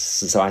讲那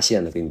18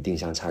线的给你定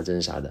向插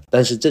针啥的。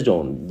但是这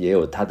种也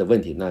有它的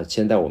问题，那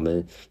现在我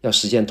们要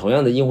实现同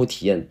样的用户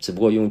体验，只不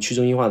过用去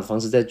中心化的方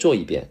式再做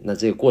一遍，那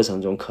这个过程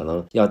中可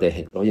能要得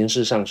螺旋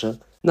式上升。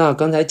那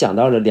刚才讲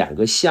到了2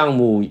个项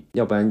目，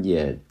要不然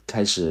也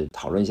开始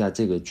讨论一下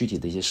这个具体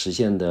的一些实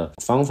现的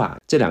方法。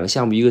这2个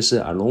项目，一个是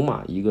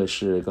Aroma， 一个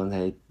是刚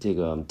才这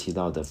个提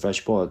到的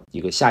Flashbot， 一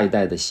个下一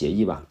代的协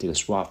议吧，这个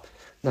Swap。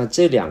那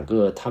这2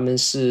个他们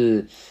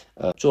是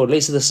做类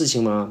似的事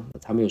情吗？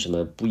他们有什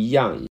么不一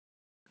样？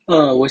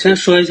我先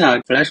说一下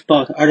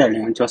Flashbot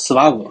 2.0 叫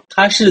Swap，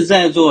 它是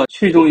在做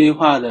去中心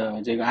化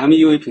的这个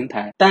MUV 平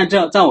台，但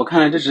这在我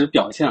看来这只是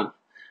表象，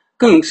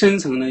更深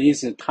层的意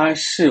思，它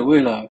是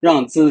为了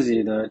让自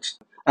己的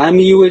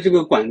MUV 这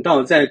个管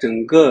道在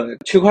整个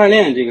区块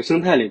链这个生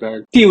态里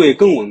边地位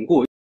更稳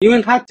固。因为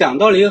他讲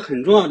到了一个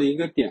很重要的一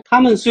个点，他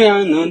们虽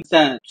然能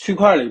在区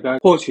块里边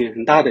获取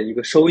很大的一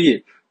个收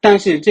益，但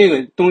是这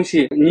个东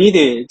西你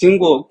得经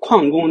过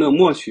矿工的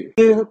默许，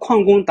跟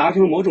矿工达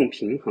成某种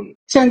平衡。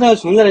现在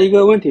存在的一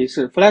个问题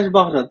是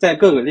Flashbot 在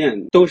各个链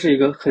都是一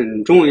个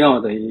很重要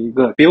的一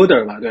个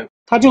builder 吧，对。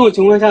它这种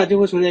情况下就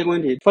会存在一个问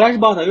题，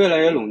 Flashbot 越来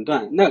越垄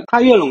断，那它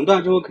越垄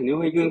断之后肯定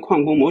会跟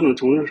矿工某种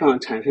程度上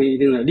产生一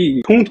定的利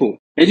益冲突。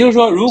也就是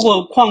说，如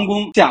果矿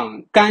工想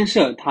干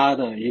涉它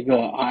的一个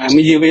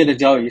MEV 的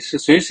交易，是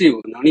随时有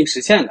能力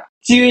实现的。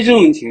基于这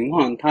种情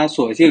况，它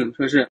索性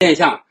说是变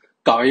相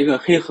搞一个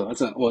黑盒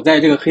子，我在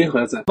这个黑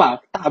盒子把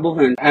大部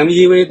分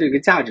MEV 这个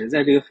价值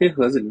在这个黑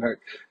盒子里边，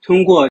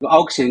通过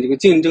auction 这个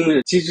竞争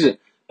的机制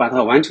把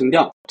它完成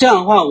掉。这样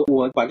的话，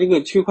我把这个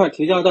区块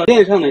提交到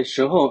链上的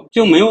时候，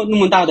就没有那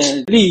么大的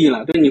利益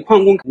了。对，你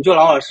矿工你就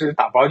老老实实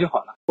打包就好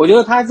了。我觉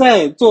得他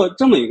在做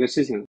这么一个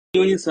事情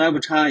 ，Uniswap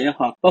叉也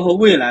好，包括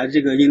未来这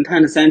个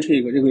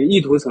Intent-Centric 这个意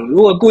图层，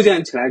如果构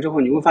建起来之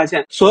后，你会发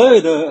现所有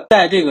的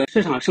在这个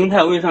市场生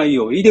态位上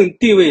有一定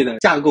地位的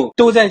架构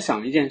都在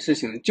想一件事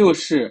情，就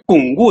是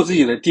巩固自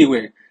己的地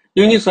位。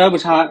Uniswap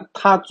叉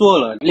它做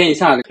了链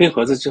下的黑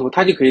盒子之后，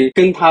它就可以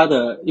跟它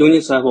的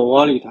Uniswap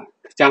Wallet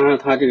加上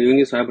它这个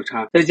Uniswap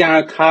叉，再加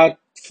上它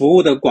服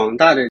务的广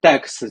大的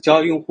DEX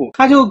交易用户，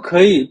它就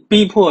可以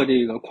逼迫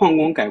这个矿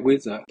工改规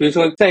则。比如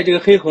说在这个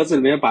黑盒子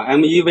里面把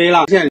MEV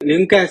啦，现在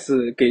零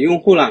gas 给用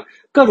户了，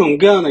各种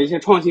各样的一些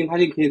创新，它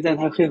就可以在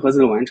它黑盒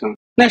子里完成。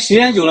那时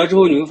间久了之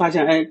后，你会发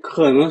现，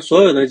可能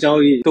所有的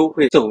交易都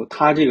会走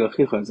它这个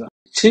黑盒子，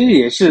其实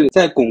也是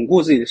在巩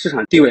固自己的市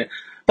场地位。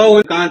包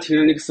括刚刚提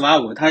的那个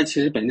Swap， 它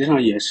其实本质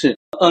上也是。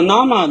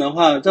Anoma 的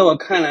话，在我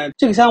看来，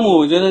这个项目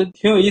我觉得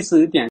挺有意思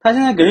的一点，它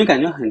现在给人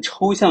感觉很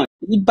抽象，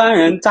一般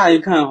人乍一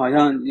看好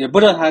像也不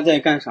知道他在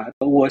干啥。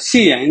我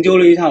细研究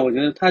了一下，我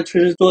觉得他确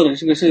实做的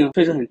这个事情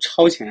确实很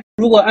超前。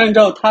如果按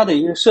照他的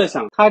一个设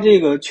想，他这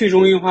个去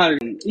中心化的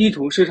意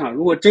图市场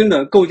如果真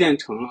的构建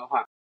成了的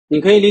话，你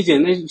可以理解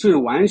那就是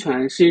完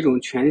全是一种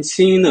全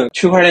新的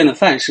区块链的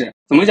范式。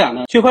怎么讲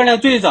呢？区块链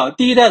最早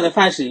第一代的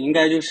范式应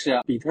该就是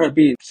比特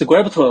币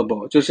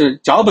scriptable， 就是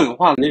脚本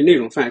化的那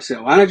种范式。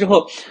完了之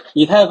后，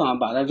以太坊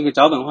把它这个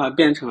脚本化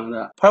变成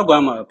了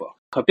programmable，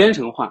 可编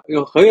程化，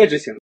有合约执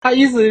行。它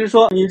意思是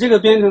说，你这个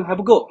编程还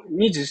不够，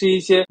你只是一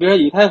些，比如说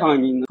以太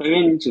坊，你合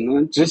约你只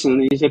能执行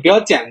的一些比较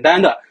简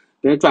单的，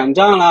比如转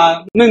账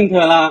啦、mint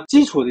啦，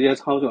基础的一些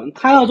操作。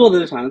他要做的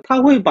是啥呢？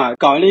他会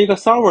搞了一个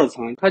server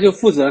层，他就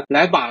负责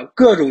来把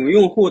各种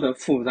用户的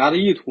复杂的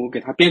意图给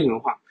它编程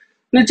化。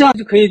那这样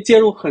就可以接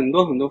入很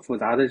多很多复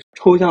杂的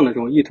抽象的这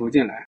种意图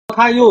进来。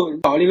他又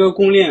搞了一个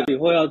公链，以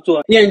后要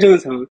做验证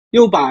层，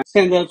又把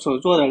现在所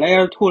做的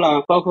Layer 2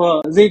啦，包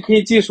括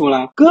ZK 技术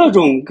啦，各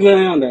种各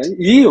样的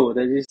已有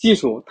的技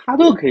术，它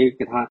都可以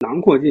给它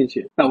囊括进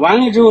去。那完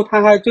了之后，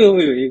它还最后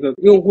有一个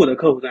用户的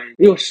客户端，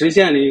又实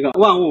现了一个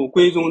万物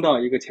归宗到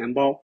一个钱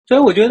包。所以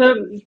我觉得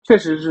确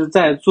实是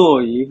在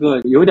做一个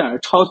有点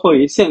超脱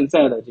于现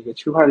在的这个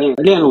区块链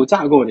链路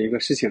架构的一个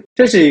事情，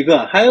这是一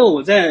个。还有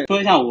我再说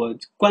一下我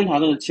观察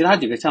的其他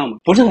几个项目，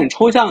不是很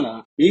抽象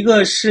的。一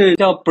个是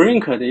叫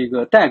Brink 的一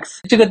个 DEX，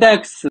 这个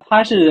DEX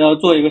它是要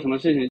做一个什么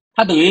事情？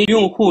它等于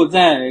用户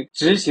在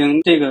执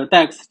行这个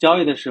DEX 交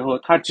易的时候，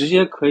它直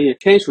接可以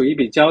签署一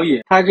笔交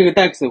易。它这个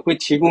DEX 会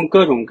提供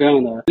各种各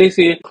样的类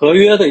似于合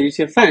约的一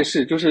些范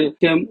式，就是一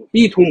些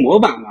意图模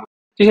板吧。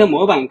这些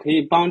模板可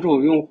以帮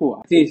助用户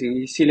进行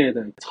一系列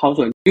的操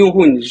作，用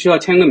户你只需要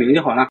签个名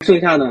就好了，剩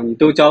下的你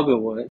都交给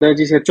我的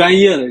这些专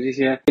业的这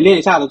些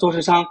链下的做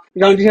市商，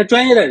让这些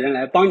专业的人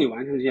来帮你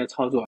完成这些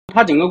操作。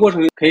它整个过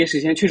程可以实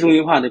现去中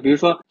心化的，比如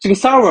说这个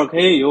server 可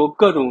以由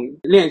各种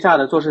链下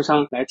的做市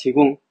商来提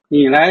供，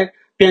你来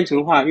编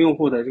程化用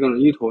户的这种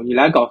意图，你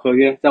来搞合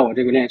约，在我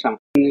这个链上，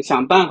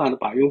想办法的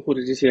把用户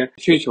的这些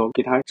需求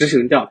给它执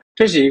行掉。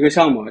这是一个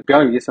项目，比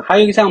较有意思。还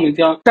有一个项目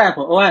叫 DApp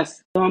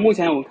OS， 目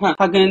前我看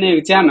它跟那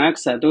个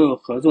GMX 都有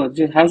合作，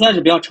这还算是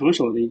比较成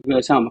熟的一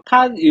个项目。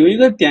它有一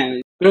个点，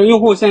比如用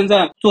户现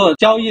在做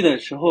交易的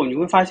时候，你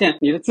会发现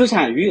你的资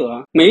产余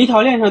额每一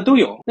条链上都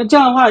有。那这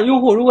样的话，用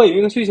户如果有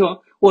一个需求，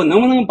我能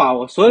不能把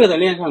我所有的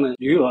链上的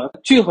余额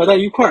聚合到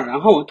一块儿，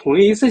然后我统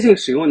一次性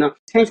使用呢？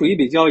签署一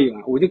笔交易了，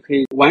我就可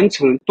以完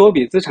成多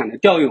笔资产的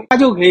调用。它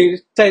就可以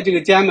在这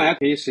个 GMX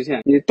可以实现。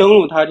你登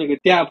录它这个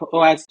DApp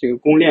OS 这个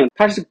公链，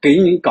它是给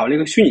你搞了一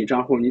个虚拟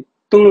账户，你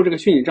登录这个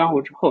虚拟账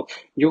户之后，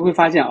你就会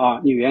发现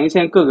你原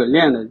先各个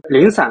链的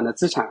零散的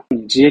资产，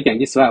你直接点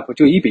击 swap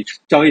就一笔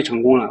交易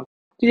成功了。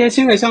这些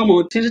新的项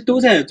目其实都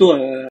在做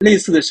类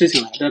似的事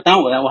情了，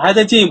当然我还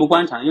在进一步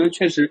观察，因为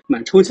确实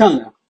蛮抽象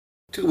的。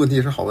这个问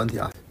题是好问题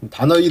啊！你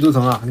谈到意图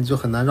层你就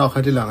很难绕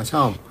开这两个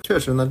项目。确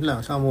实呢，这两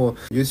个项目，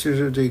尤其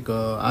是这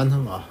个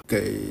Anthem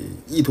给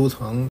意图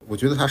层，我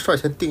觉得它率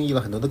先定义了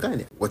很多的概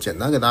念。我简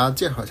单给大家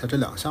介绍一下这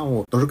两个项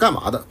目都是干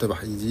嘛的，对吧？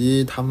以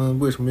及他们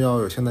为什么要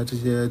有现在这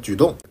些举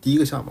动。第一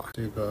个项目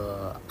这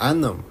个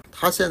Anthem，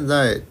 它现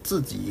在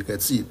自己给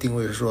自己定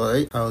位是说，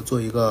它要做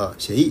一个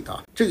协议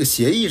这个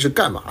协议是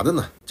干嘛的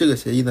呢？这个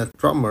协议呢，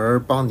专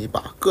门帮你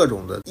把各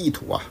种的意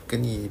图给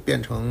你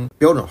变成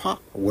标准化。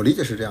我理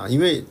解是这样，因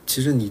为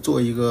其实你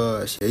做一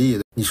个协议，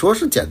你说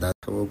是简单，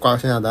我挂个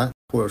线下单，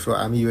或者说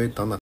MEV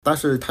等等，但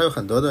是它有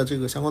很多的这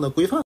个相关的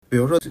规范。比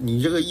如说你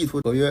这个意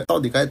图合约到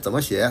底该怎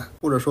么写，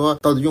或者说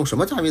到底用什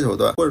么加密手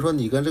段，或者说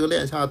你跟这个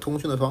链下通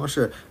讯的方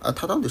式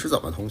它到底是怎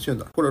么通讯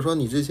的，或者说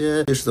你这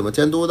些是怎么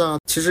监督的，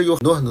其实有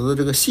很多很多的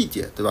这个细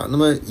节，对吧？那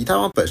么以太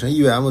坊本身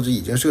EVM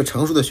已经是个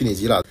成熟的虚拟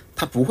机了，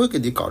它不会给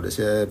你搞这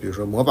些比如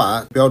说模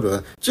板标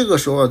准，这个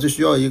时候就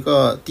需要一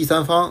个第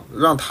三方，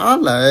让他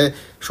来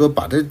说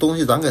把这东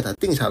西咱给它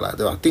定下来，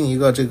对吧？定一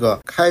个这个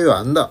开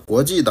源的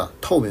国际的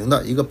透明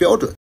的一个标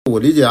准。我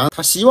理解啊，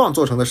他希望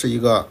做成的是一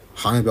个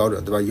行业标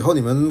准，对吧？以后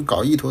你们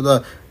搞意图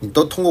的，你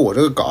都通过我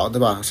这个搞，对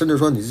吧？甚至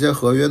说你这些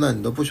合约呢，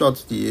你都不需要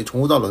自己重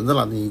复造轮子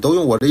了，你都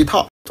用我这一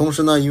套。同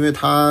时呢，因为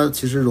他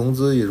其实融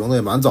资也融的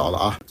也蛮早了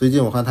啊，最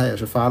近我看他也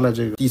是发了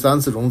这个第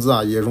3次融资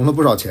啊，也融了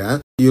不少钱。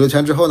有了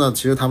钱之后呢，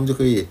其实他们就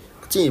可以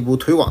进一步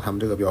推广他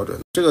们这个标准，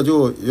这个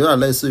就有点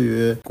类似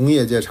于工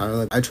业界常用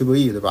的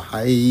IEEE 对吧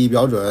IEEE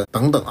标准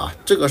等等啊，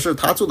这个是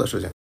他做的事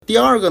情。第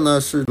二个呢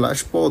是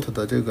Flashbot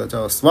的这个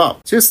叫 Swap，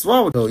 其实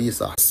Swap 很有意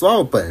思啊。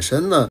 Swap 本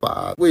身呢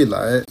把未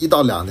来1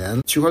到2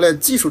年区块链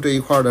技术这一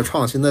块的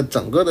创新的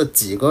整个的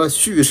几个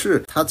叙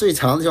事，它最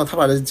强的地方，它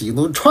把这几个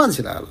东西串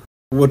起来了。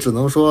我只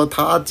能说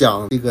他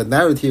讲这个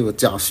narrative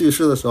讲叙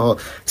事的时候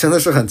真的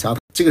是很强，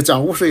这个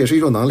讲故事也是一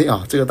种能力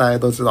啊，这个大家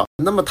都知道。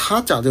那么他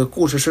讲这个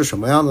故事是什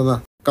么样的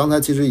呢？刚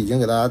才其实已经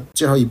给大家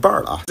介绍一半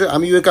了啊，这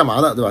MUA 干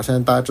嘛的，对吧？现在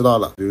大家知道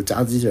了，比如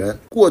夹子机器人，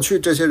过去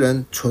这些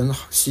人纯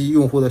吸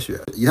用户的血，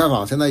以太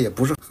坊现在也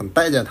不是很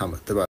待见他们，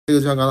对吧？这个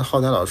就像刚才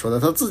浩天老师说的，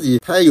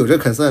他也有这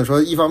concern，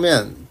 说一方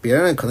面别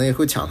人可能也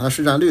会抢他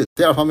市占率，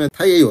第二方面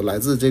他也有来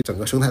自这整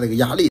个生态的一个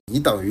压力，你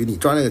等于你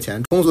赚这个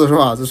钱，通俗的说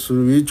法，这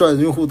属于赚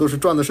用户都是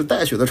赚的是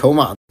带血的筹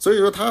码，所以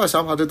说他要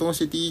想把这东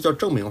西，第一叫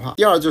证明化，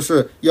第二就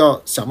是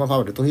要想办法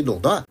把这东西垄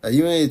断，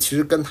因为其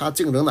实跟他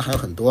竞争的还有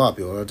很多啊，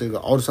比如说这个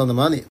Out-of-Sound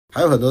Money，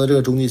 还有很多的这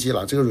个中继器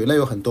了，这个 relay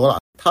有很多了。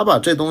他把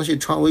这东西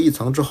穿为一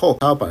层之后，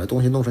他要把这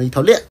东西弄成一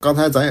条链。刚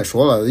才咱也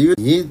说了，因为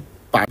你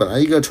把本来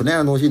一个纯链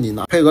的东西，你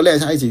拿配合链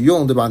下一起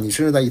用，对吧？你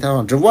甚至在以太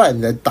坊之外，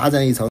你再搭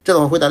建一层，这的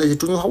话会带来一些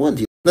中心化问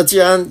题。那既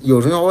然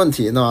有中心化问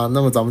题呢，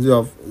那么咱们就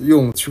要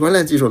用区块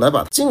链技术来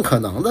把它尽可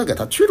能的给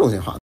它去中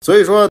心化。所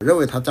以说，认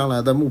为它将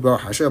来的目标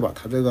还是要把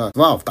它这个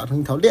swap 搭成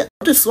一条链。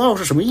这 swap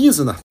是什么意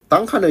思呢？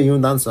单看这个英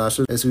文单词啊，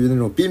是类似于那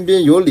种彬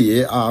彬有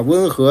礼啊、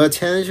温和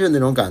谦逊那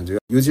种感觉，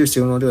尤其是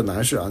形容这个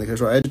男士啊，你可以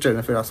说，哎，这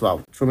人非常 swap，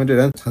 说明这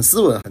人很斯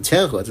文、很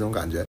谦和，这种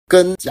感觉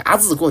跟夹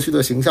子过去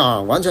的形象啊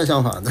完全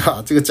相反，对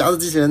吧？这个夹子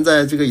机器人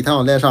在这个以太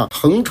坊链上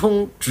横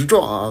冲直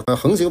撞啊，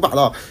横行霸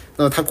道。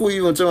那他故意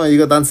用这么一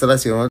个单词来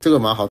形容，这个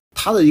蛮好。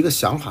他的一个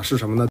想法是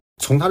什么呢？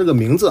从他这个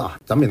名字啊，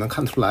咱们也能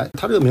看出来，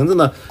他这个名字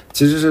呢，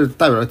其实是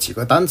代表了几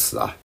个单词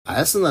啊。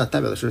S 呢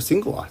代表的是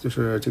single 啊，就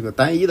是这个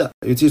单一的，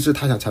尤其是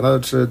他想强调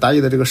的是单一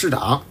的这个市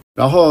场。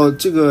然后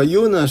这个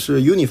U 呢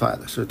是 unified，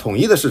 是统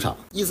一的市场，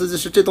意思就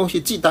是这东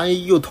西既单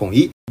一又统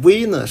一。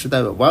V 呢是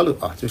代表 value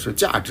啊，就是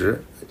价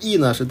值。E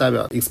呢是代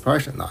表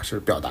expression 啊，是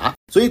表达。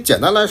所以简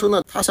单来说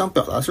呢，他想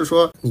表达是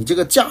说，你这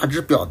个价值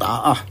表达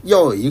啊，要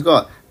有一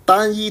个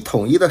单一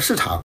统一的市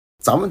场。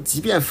咱们即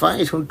便翻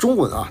译成中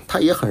文啊，它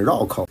也很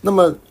绕口。那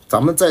么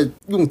咱们再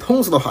用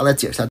通俗的话来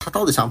解释它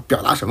到底想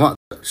表达什么。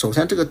首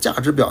先这个价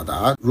值表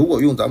达，如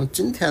果用咱们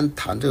今天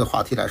谈这个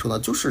话题来说呢，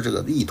就是这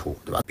个意图，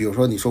对吧？比如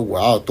说你说我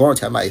要多少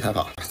钱买以太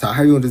坊，咱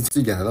还是用这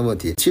最简单的问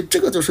题，其实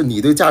这个就是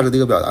你对价值的一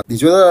个表达。你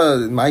觉得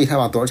买以太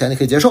坊多少钱你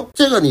可以接受，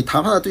这个你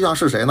谈判的对象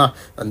是谁呢？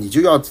你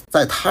就要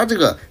在他这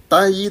个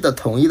单一的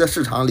统一的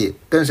市场里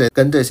跟谁，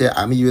跟这些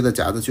MUA 的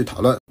夹子去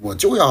讨论，我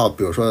就要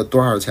比如说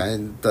多少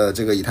钱的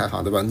这个以太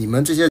坊，对吧？你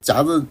们这些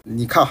夹子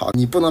你看好，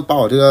你不能把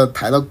我这个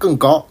抬到更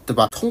高，对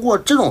吧？通过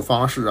这种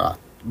方式啊，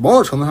某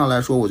种程度上来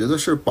说，我觉得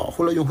是保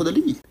护了用户的利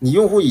益。你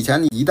用户以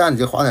前你一旦你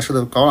这滑点设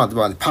的高了，对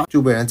吧？你啪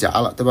就被人夹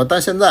了，对吧？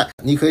但现在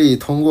你可以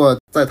通过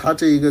在它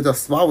这一个叫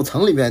swap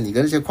层里面，你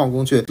跟这些矿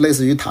工去类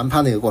似于谈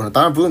判的一个过程，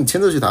当然不用你亲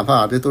自去谈判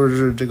啊，这都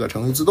是这个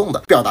程序自动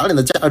的。表达你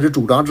的价值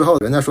主张之后，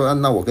人家说，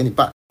那我给你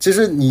办。其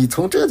实你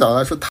从这个角度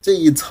来说，它这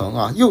一层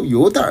啊，又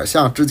有点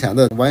像之前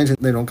的完成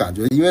那种感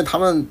觉，因为他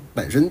们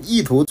本身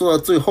意图做到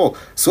最后，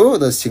所有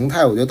的形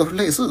态我觉得都是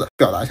类似的，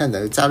表达一下你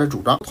的价值主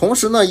张。同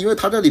时呢，因为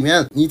它这里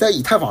面你在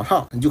以太坊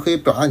上，你就可以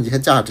表达你这些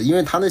价值，因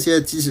为它那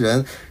些机器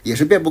人也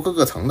是遍布各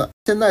个层的。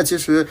现在其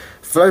实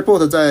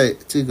Flashbot 在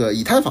这个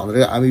以太坊的这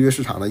个 MUA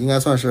市场呢，应该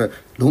算是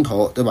龙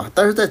头，对吧？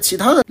但是在其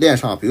他的链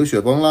上，比如雪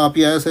崩啦、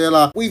BSC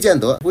啦、微建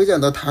德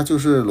它就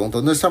是龙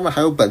头，那上面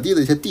还有本地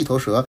的一些地头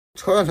蛇。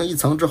穿成一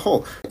层之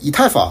后，以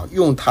太坊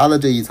用它的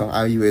这一层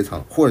MUA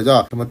层，或者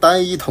叫什么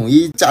单一统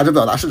一价值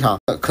表达市场，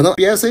可能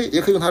BSC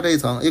也可以用它这一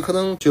层，也可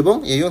能雪崩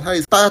也用它这一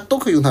层，大家都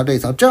可以用它这一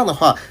层。这样的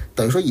话，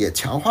等于说也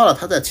强化了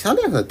它在其他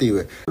链上的地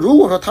位。如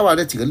果说它把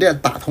这几个链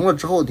打通了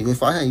之后，你会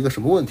发现一个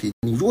什么问题？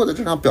你如果在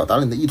这上表达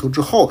了你的意图之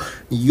后，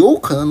你有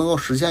可能能够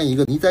实现一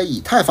个你在以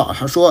太坊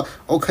上说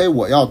OK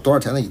我要多少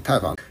钱的以太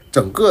坊，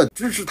整个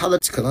支持它的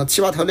可能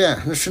7-8条链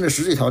甚至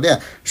10几条链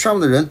上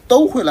面的人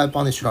都会来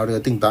帮你寻找这个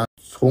订单，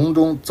从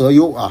中择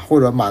优啊，或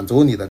者满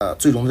足你的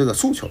最终这个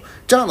诉求。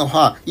这样的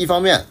话，一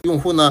方面用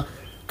户呢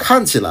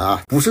看起来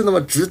啊不是那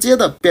么直接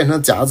的变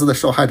成夹子的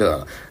受害者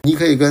了，你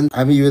可以跟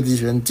MUA 的机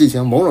器人进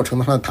行某种程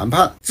度上的谈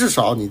判，至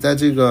少你在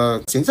这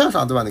个形象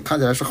上，对吧？你看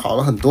起来是好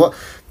了很多。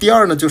第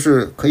二呢，就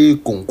是可以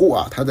巩固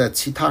啊它在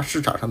其他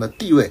市场上的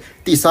地位。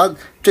第三，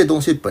这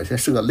东西本身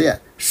是个链，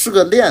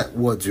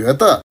我觉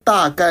得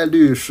大概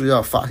率是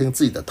要发行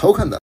自己的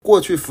token 的。过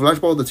去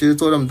Flashbot 其实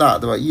做这么大，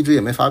对吧？一直也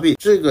没发币，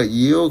这个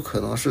也有可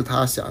能是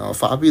他想要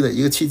发币的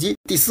一个契机。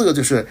第四个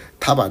就是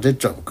他把这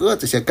整个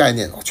这些概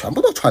念全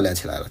部都串联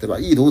起来了，对吧？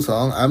意图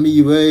层、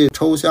MEV、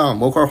抽象、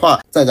模块化，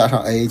再加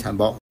上 AA 钱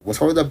包。我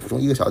稍微再补充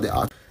一个小点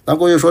啊，那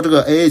过去说这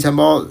个 AA 钱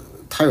包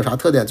它有啥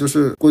特点？就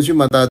是过去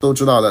嘛，大家都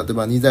知道的，对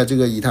吧？你在这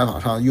个以太坊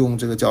上用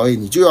这个交易，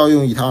你就要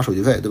用以太坊手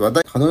续费，对吧？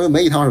但很多人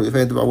没以太坊手续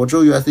费，对吧？我只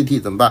有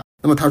USDT 怎么办？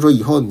那么他说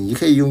以后你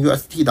可以用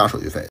USDT 当手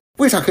续费。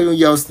为啥可以用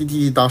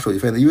USDT 当手续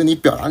费呢？因为你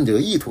表达你这个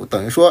意图，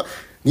等于说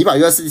你把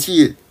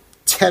USDT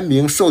签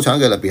名授权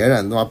给了别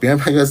人，对吧？别人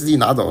把 USDT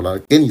拿走了，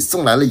给你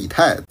送来了以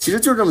太，其实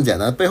就是这么简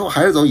单，背后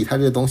还是走以太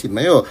这些东西，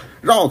没有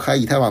绕开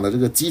以太坊的这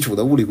个基础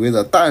的物理规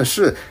则，但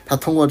是它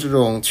通过这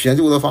种曲线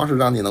救国的方式，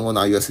让你能够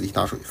拿 USDT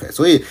当手续费。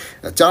所以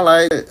将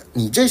来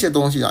你这些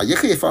东西啊，也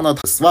可以放到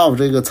Swap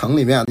这个层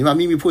里面，你把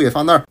秘密铺也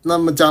放那儿，那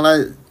么将来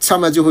上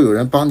面就会有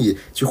人帮你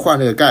去换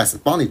这个 gas，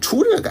 帮你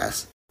出这个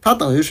gas。它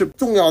等于是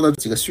重要的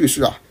几个叙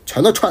事啊，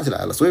全都串起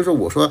来了。所以说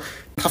我说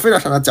他非常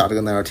擅长讲这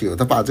个 narrative，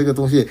 他把这个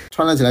东西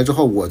串联起来之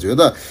后，我觉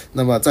得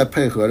那么再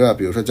配合着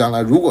比如说将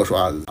来如果说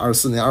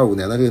24年25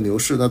年的这个牛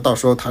市，那到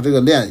时候他这个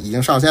链已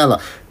经上线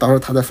了，到时候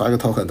他再发一个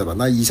token， 对吧？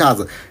那一下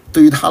子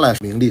对于他来说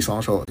名利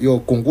双收，又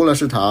巩固了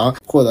市场，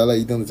获得了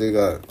一定的这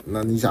个，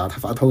那你想他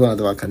发 token 了，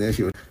对吧？肯定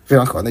是有非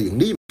常可观的盈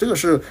利。这个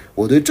是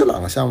我对这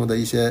两个项目的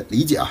一些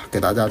理解啊，给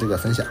大家这个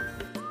分享。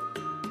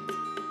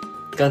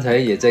刚才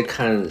也在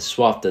看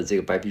Swap 的这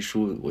个白皮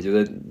书，我觉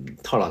得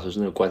套老师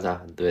真的观察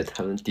很对，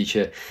他们的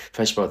确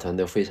Freshbot 团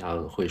队非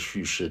常会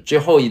叙事。最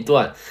后一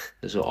段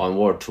就是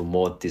Onward to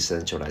more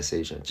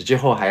decentralization， 就最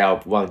后还要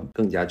不忘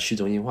更加去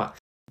中心化。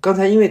刚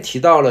才因为提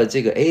到了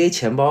这个 AA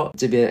钱包，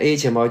这边 AA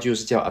钱包就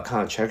是叫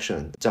Account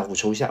Attraction 账户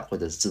抽象或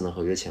者是智能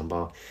合约钱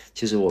包。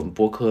其实我们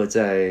播客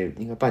在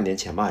应该半年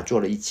前吧做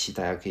了一期，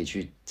大家可以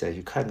再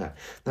去看看。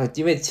那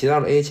因为提到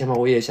了 AA 钱包，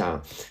我也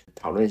想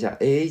讨论一下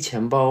AA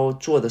钱包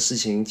做的事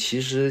情，其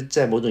实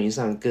在某种意义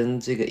上跟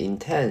这个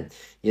Intent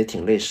也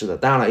挺类似的。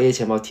当然了 AA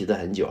钱包提得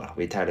很久了，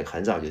 Vitalik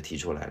很早就提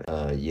出来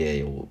了，也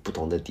有不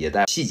同的迭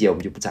代，细节我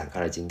们就不展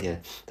开了今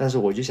天。但是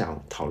我就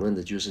想讨论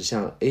的就是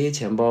像 AA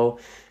钱包，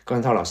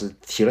刚才陶老师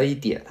提了一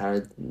点，它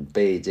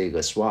被这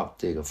个 Swap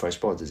这个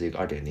Freshbot 这个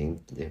 2.0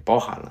 也包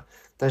含了。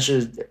但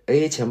是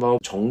AA 钱包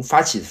从发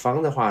起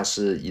方的话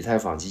是以太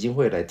坊基金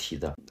会来提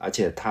的，而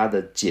且它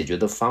的解决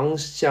的方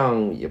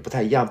向也不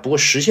太一样，不过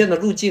实现的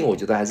路径我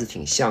觉得还是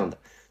挺像的。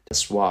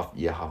Swap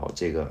也好，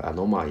这个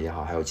Anoma 也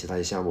好，还有其他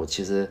的项目，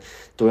其实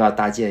都要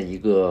搭建一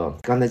个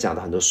刚才讲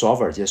的很多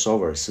solver， 这些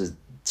solver 是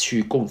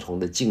去共同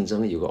的竞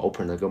争，有个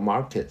open 的一个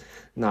market。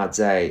那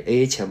在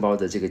AA 钱包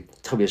的这个，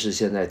特别是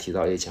现在提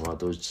到 AA 钱包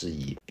都是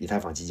以以太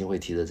坊基金会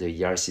提的这个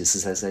ERC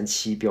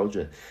 4337标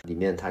准里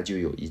面，它就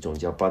有一种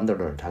叫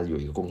bundler， 它有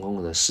一个公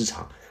共的市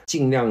场，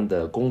尽量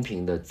的公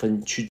平的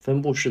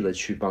分布式的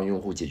去帮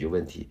用户解决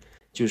问题。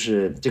就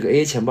是这个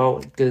AA 钱包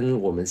跟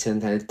我们现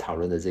在讨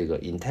论的这个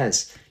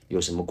Intent 有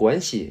什么关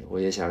系？我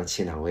也想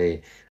请两位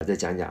再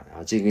讲讲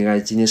啊，这个应该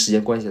今天时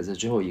间关系的是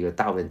最后一个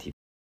大问题。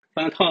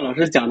刚才陶老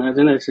师讲的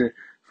真的是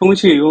风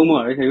趣幽默，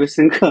而且又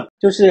深刻。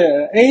就是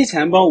AA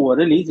钱包，我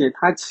的理解，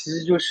它其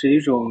实就是一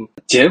种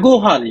结构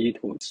化的意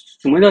图。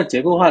什么叫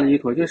结构化的意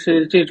图？就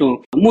是这种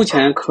目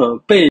前可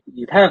被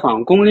以太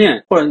坊公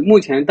链或者目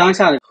前当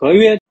下的合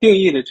约定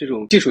义的这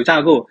种技术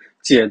架构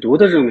解读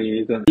的这么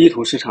一个意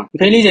图市场。你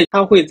可以理解，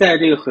它会在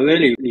这个合约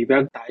里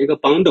边打一个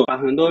bundle， 把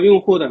很多用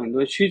户的很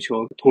多需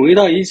求统一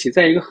到一起，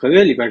在一个合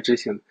约里边执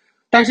行。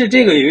但是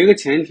这个有一个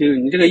前提，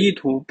你这个意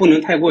图不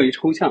能太过于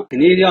抽象，肯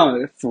定要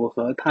符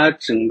合它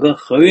整个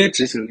合约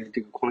执行的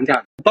这个框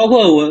架。包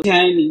括我之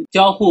前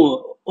交互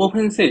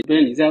OpenSea， 就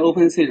是你在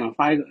OpenSea 上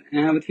发一个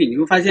NFT， 你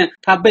会发现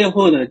它背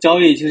后的交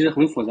易其实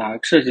很复杂，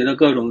涉及了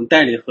各种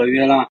代理合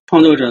约啦、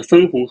创作者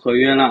分红合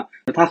约啦，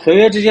它合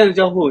约之间的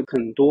交互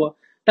很多。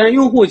但是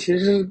用户其实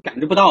是感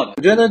知不到的。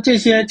我觉得这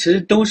些其实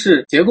都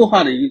是结构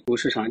化的意图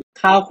市场，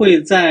它会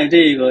在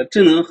这个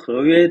智能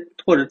合约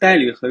或者代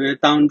理合约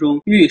当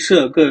中预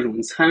设各种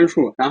参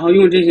数，然后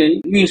用这些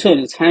预设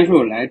的参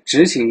数来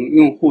执行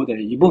用户的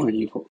一部分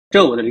意图，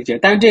这我的理解。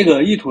但这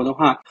个意图的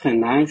话很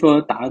难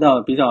说达到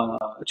比较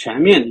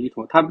全面的意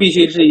图，它必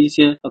须是一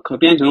些可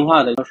编程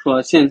化的，说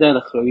现在的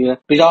合约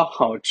比较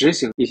好执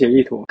行一些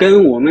意图，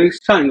跟我们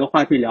上一个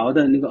话题聊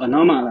的那个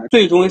Anoma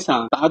最终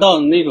想达到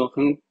的那种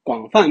很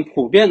广泛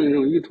普遍的那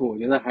种意图，我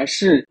觉得还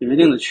是有一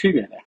定的区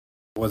别的。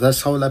我再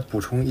稍微来补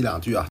充一两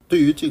句啊，对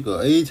于这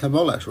个 AA 钱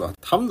包来说啊，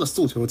他们的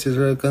诉求其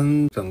实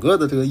跟整个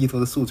的这个意图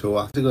的诉求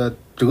啊，这个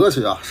哲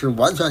学啊是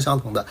完全相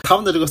同的。他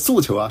们的这个诉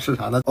求啊是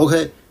啥呢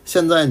 ？OK，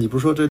 现在你不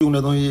是说这用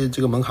这东西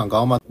这个门槛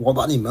高吗？我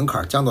把你门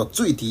槛降到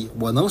最低，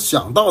我能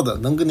想到的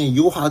能给你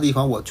优化的地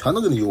方，我全都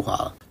给你优化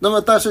了。那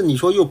么但是你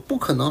说又不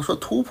可能说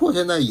突破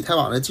现在以太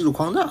坊的技术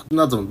框架，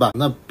那怎么办？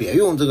那别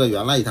用这个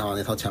原来以太坊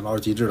那套钱包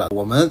机制了，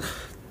我们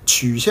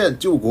曲线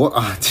救国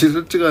啊，其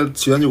实这个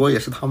曲线救国也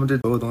是他们这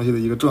所有东西的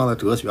一个重要的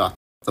哲学啊。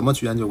怎么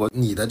曲线救国？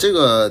你的这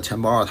个钱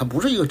包啊，它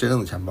不是一个真正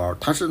的钱包，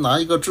它是拿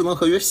一个智能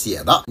合约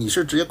写的，你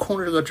是直接控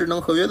制这个智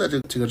能合约的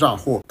这个账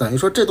户，等于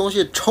说这东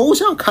西抽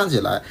象看起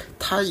来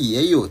它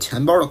也有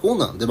钱包的功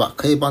能，对吧？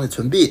可以帮你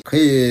存币，可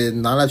以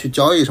拿来去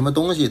交易什么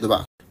东西，对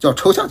吧？叫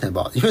抽象钱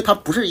包，因为它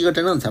不是一个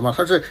真正的钱包，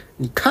它是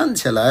你看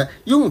起来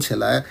用起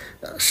来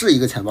是一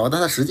个钱包，但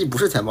它实际不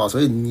是钱包，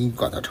所以你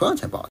管它抽象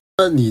钱包。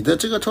你的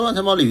这个抽象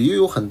钱包里又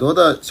有很多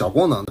的小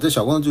功能，这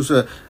小功能就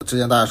是之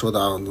前大家说的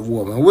啊，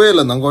我们为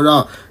了能够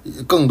让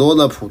更多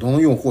的普通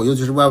用户，尤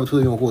其是 Web2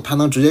 的用户，他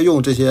能直接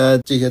用这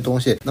些东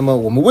西，那么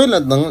我们为了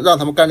能让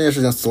他们干这些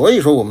事情，所以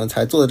说我们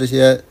才做的这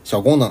些小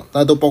功能，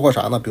那都包括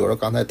啥呢？比如说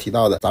刚才提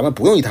到的，咱们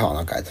不用以太坊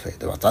当盖子费，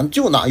对吧？咱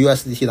就拿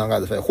USDT 当盖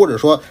子费，或者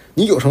说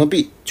你有什么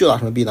币就拿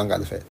什么币当盖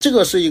子费，这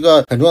个是一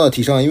个很重要的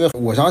提升。因为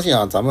我相信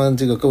啊，咱们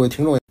这个各位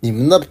听众，你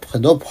们的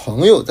很多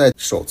朋友在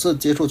首次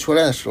接触区块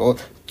链的时候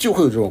就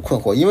会有这种困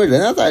惑，因为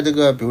人家在这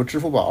个比如支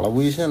付宝了、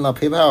微信了、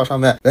PayPal 上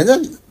面，人家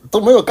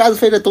都没有盖子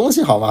费这东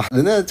西好吗？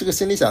人家这个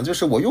心里想就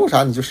是我用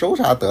啥你就收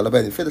啥得了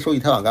呗，你非得收以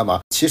太坊干嘛？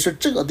其实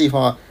这个地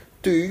方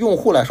对于用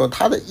户来说，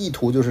他的意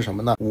图就是什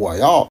么呢？我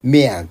要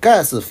免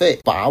盖子费，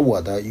把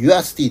我的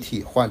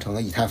USDT 换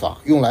成以太坊，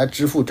用来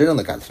支付真正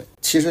的盖子费。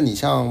其实你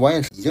像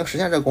Vol.13 已经实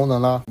现这个功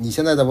能了，你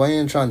现在在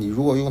Vol.13 上，你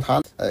如果用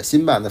它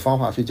新版的方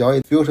法去交易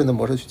Fusion 的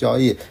模式去交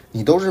易，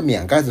你都是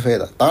免盖子费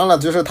的。当然了，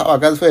就是他把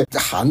盖子费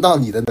含到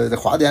你的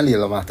滑点里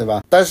了嘛，对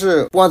吧？但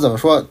是不管怎么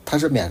说，它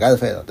是免盖子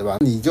费的，对吧？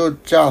你就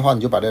这样的话，你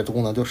就把这个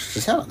功能就实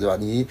现了，对吧？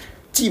你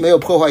既没有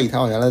破坏以太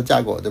坊原来的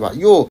架构，对吧？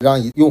又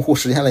让用户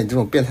实现了你这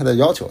种变态的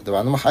要求，对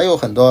吧？那么还有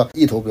很多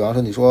意图，比方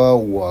说你说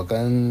我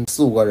跟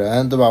4-5个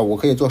人，对吧？我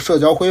可以做社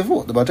交恢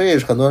复，对吧？这也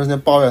是很多人在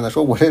抱怨的，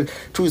说我这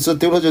出一次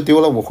丢了就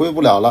丢了，我恢复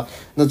不了了，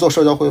那做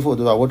社交恢复，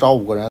对吧？我找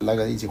5个人来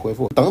给一起恢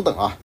复等等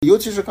啊。尤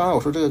其是刚才我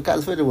说这个盖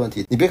子费这个问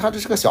题，你别看这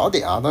是个小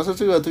点啊，但是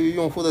这个对于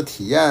用户的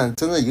体验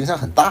真的影响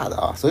很大的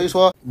啊。所以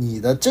说你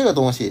的这个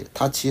东西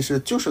它其实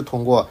就是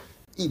通过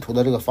意图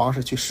的这个方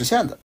式去实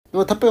现的。那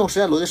么它背后实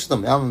现逻辑是怎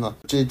么样的呢？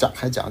这里展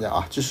开讲讲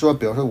啊，就是说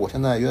比如说我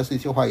现在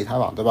USDT 换以太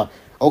坊，对吧？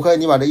 OK，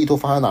 你把这意图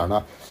发在哪儿呢？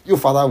又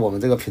发在我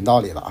们这个频道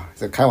里了啊，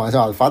这开玩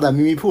笑，发在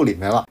秘密铺里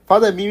面了。发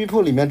在秘密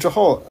铺里面之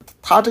后，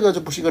它这个就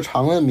不是一个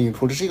常规的秘密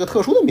铺，这是一个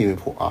特殊的秘密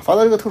铺啊。发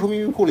在这个特殊秘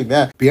密铺里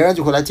面，别人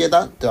就会来接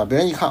单，对吧？别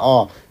人一看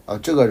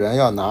这个人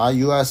要拿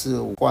US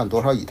换多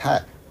少以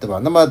太，对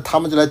吧？那么他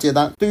们就来接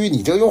单。对于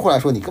你这个用户来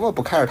说，你根本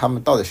不 care 他们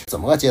到底是怎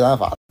么个接单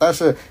法，但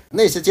是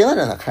那些接单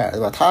人来 care，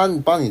 对吧？他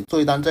帮你做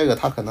一单这个，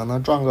他可能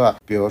能赚个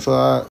比如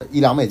说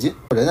$1-2，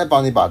人家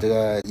帮你把这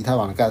个以太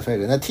坊的盖子费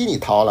人家替你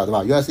掏了，对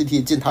吧？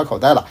 USDT 进他口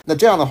袋了，那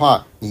这样的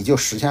话你就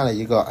实现了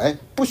一个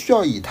不需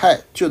要以太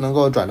就能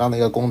够转账的一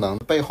个功能。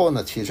背后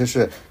呢其实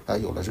是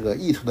有了这个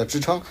意图的支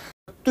撑。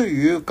对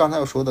于刚才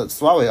我说的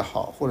Swap 也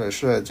好，或者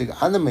是这个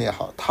Anima 也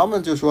好，他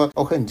们就说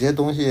OK， 你这些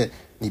东西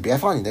你别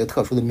放你那个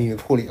特殊的秘密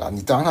铺里了，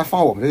你让它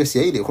放我们这个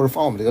协议里或者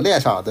放我们这个链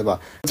上，对吧？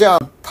这样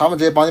他们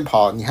直接帮你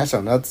跑，你还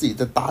省着自己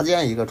再搭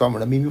建一个专门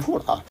的秘密铺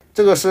了啊。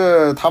这个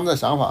是他们的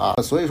想法啊。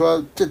所以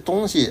说这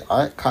东西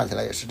看起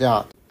来也是这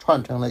样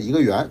串成了一个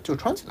圆就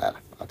串起来了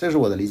啊，这是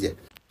我的理解。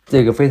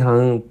这个非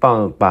常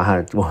棒，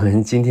把我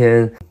们今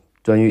天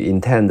关于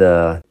Intent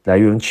的来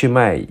源去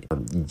脉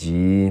以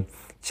及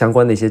相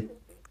关的一些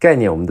概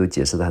念我们都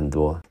解释的很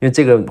多，因为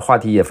这个话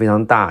题也非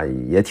常大，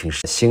也挺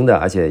新的，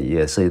而且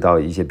也涉及到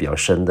一些比较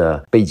深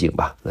的背景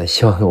吧。那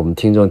希望我们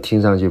听众听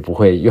上去不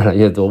会越来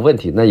越多问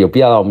题，那有必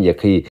要的我们也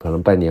可以可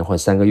能半年或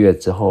3个月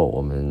之后，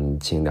我们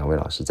请2位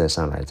老师再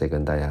上来，再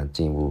跟大家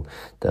进一步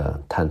的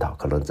探讨，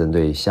可能针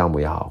对项目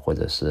也好，或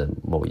者是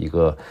某一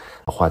个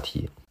话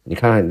题。你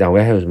看2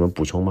位还有什么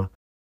补充吗？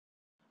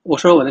我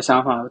说我的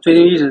想法，最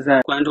近一直在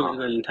关注这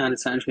个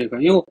Intent-Centric，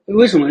 因为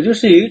为什么就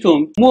是有一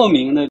种莫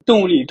名的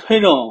动力推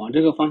着我往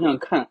这个方向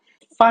看。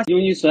发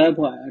Uniswap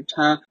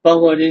包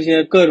括这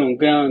些各种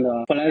各样的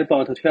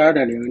Flashbot 推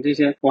 2.0 这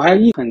些，我还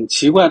很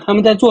奇怪他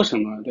们在做什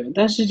么。对，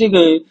但是这个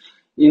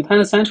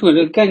Intent-Centric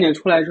这个概念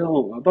出来之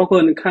后，包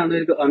括你看到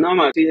这个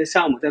Anima 这些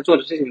项目在做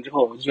的事情之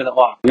后，我就觉得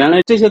哇，原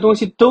来这些东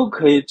西都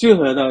可以聚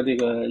合到这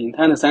个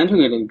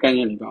Intent-Centric 这个概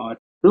念里边啊。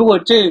如果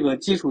这个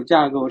基础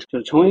架构就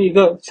成为一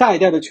个下一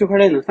代的区块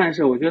链的范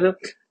式，我觉得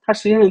它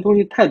实现的东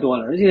西太多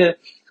了，而且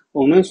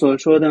我们所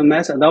说的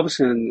mass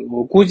adoption，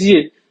 我估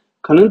计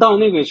可能到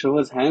那个时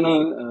候才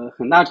能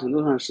很大程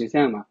度上实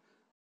现吧。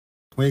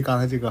同意刚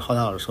才这个浩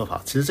南老师说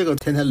法，其实这个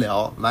天天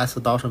聊 mass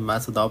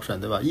adoption，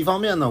 对吧？一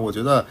方面呢，我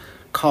觉得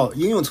靠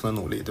应用层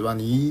的努力，对吧？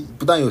你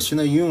不但有新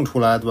的应用出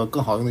来，对吧？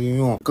更好用的应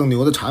用，更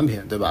牛的产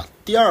品，对吧？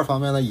第二方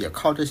面呢，也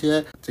靠这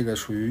些这个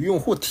属于用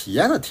户体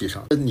验的提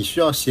升。你需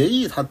要协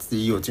议它自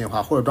己有进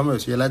化，或者专门有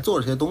协议来做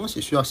这些东西，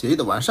需要协议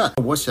的完善。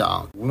我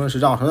想无论是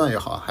账号也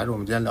好，还是我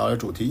们今天聊的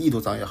主题意图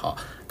层也好，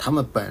他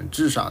们本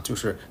质上就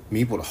是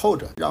弥补了后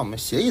者，让我们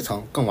协议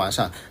层更完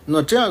善。那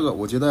么这样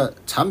我觉得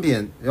产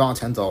品要往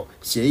前走，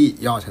协议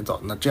要往前走，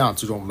那这样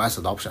这种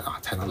mass adoption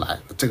才能来。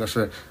这个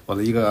是我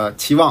的一个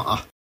期望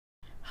啊。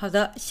好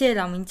的，谢谢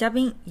2名嘉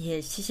宾，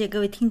也谢谢各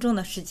位听众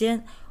的时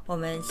间，我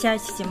们下一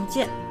期节目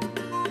见。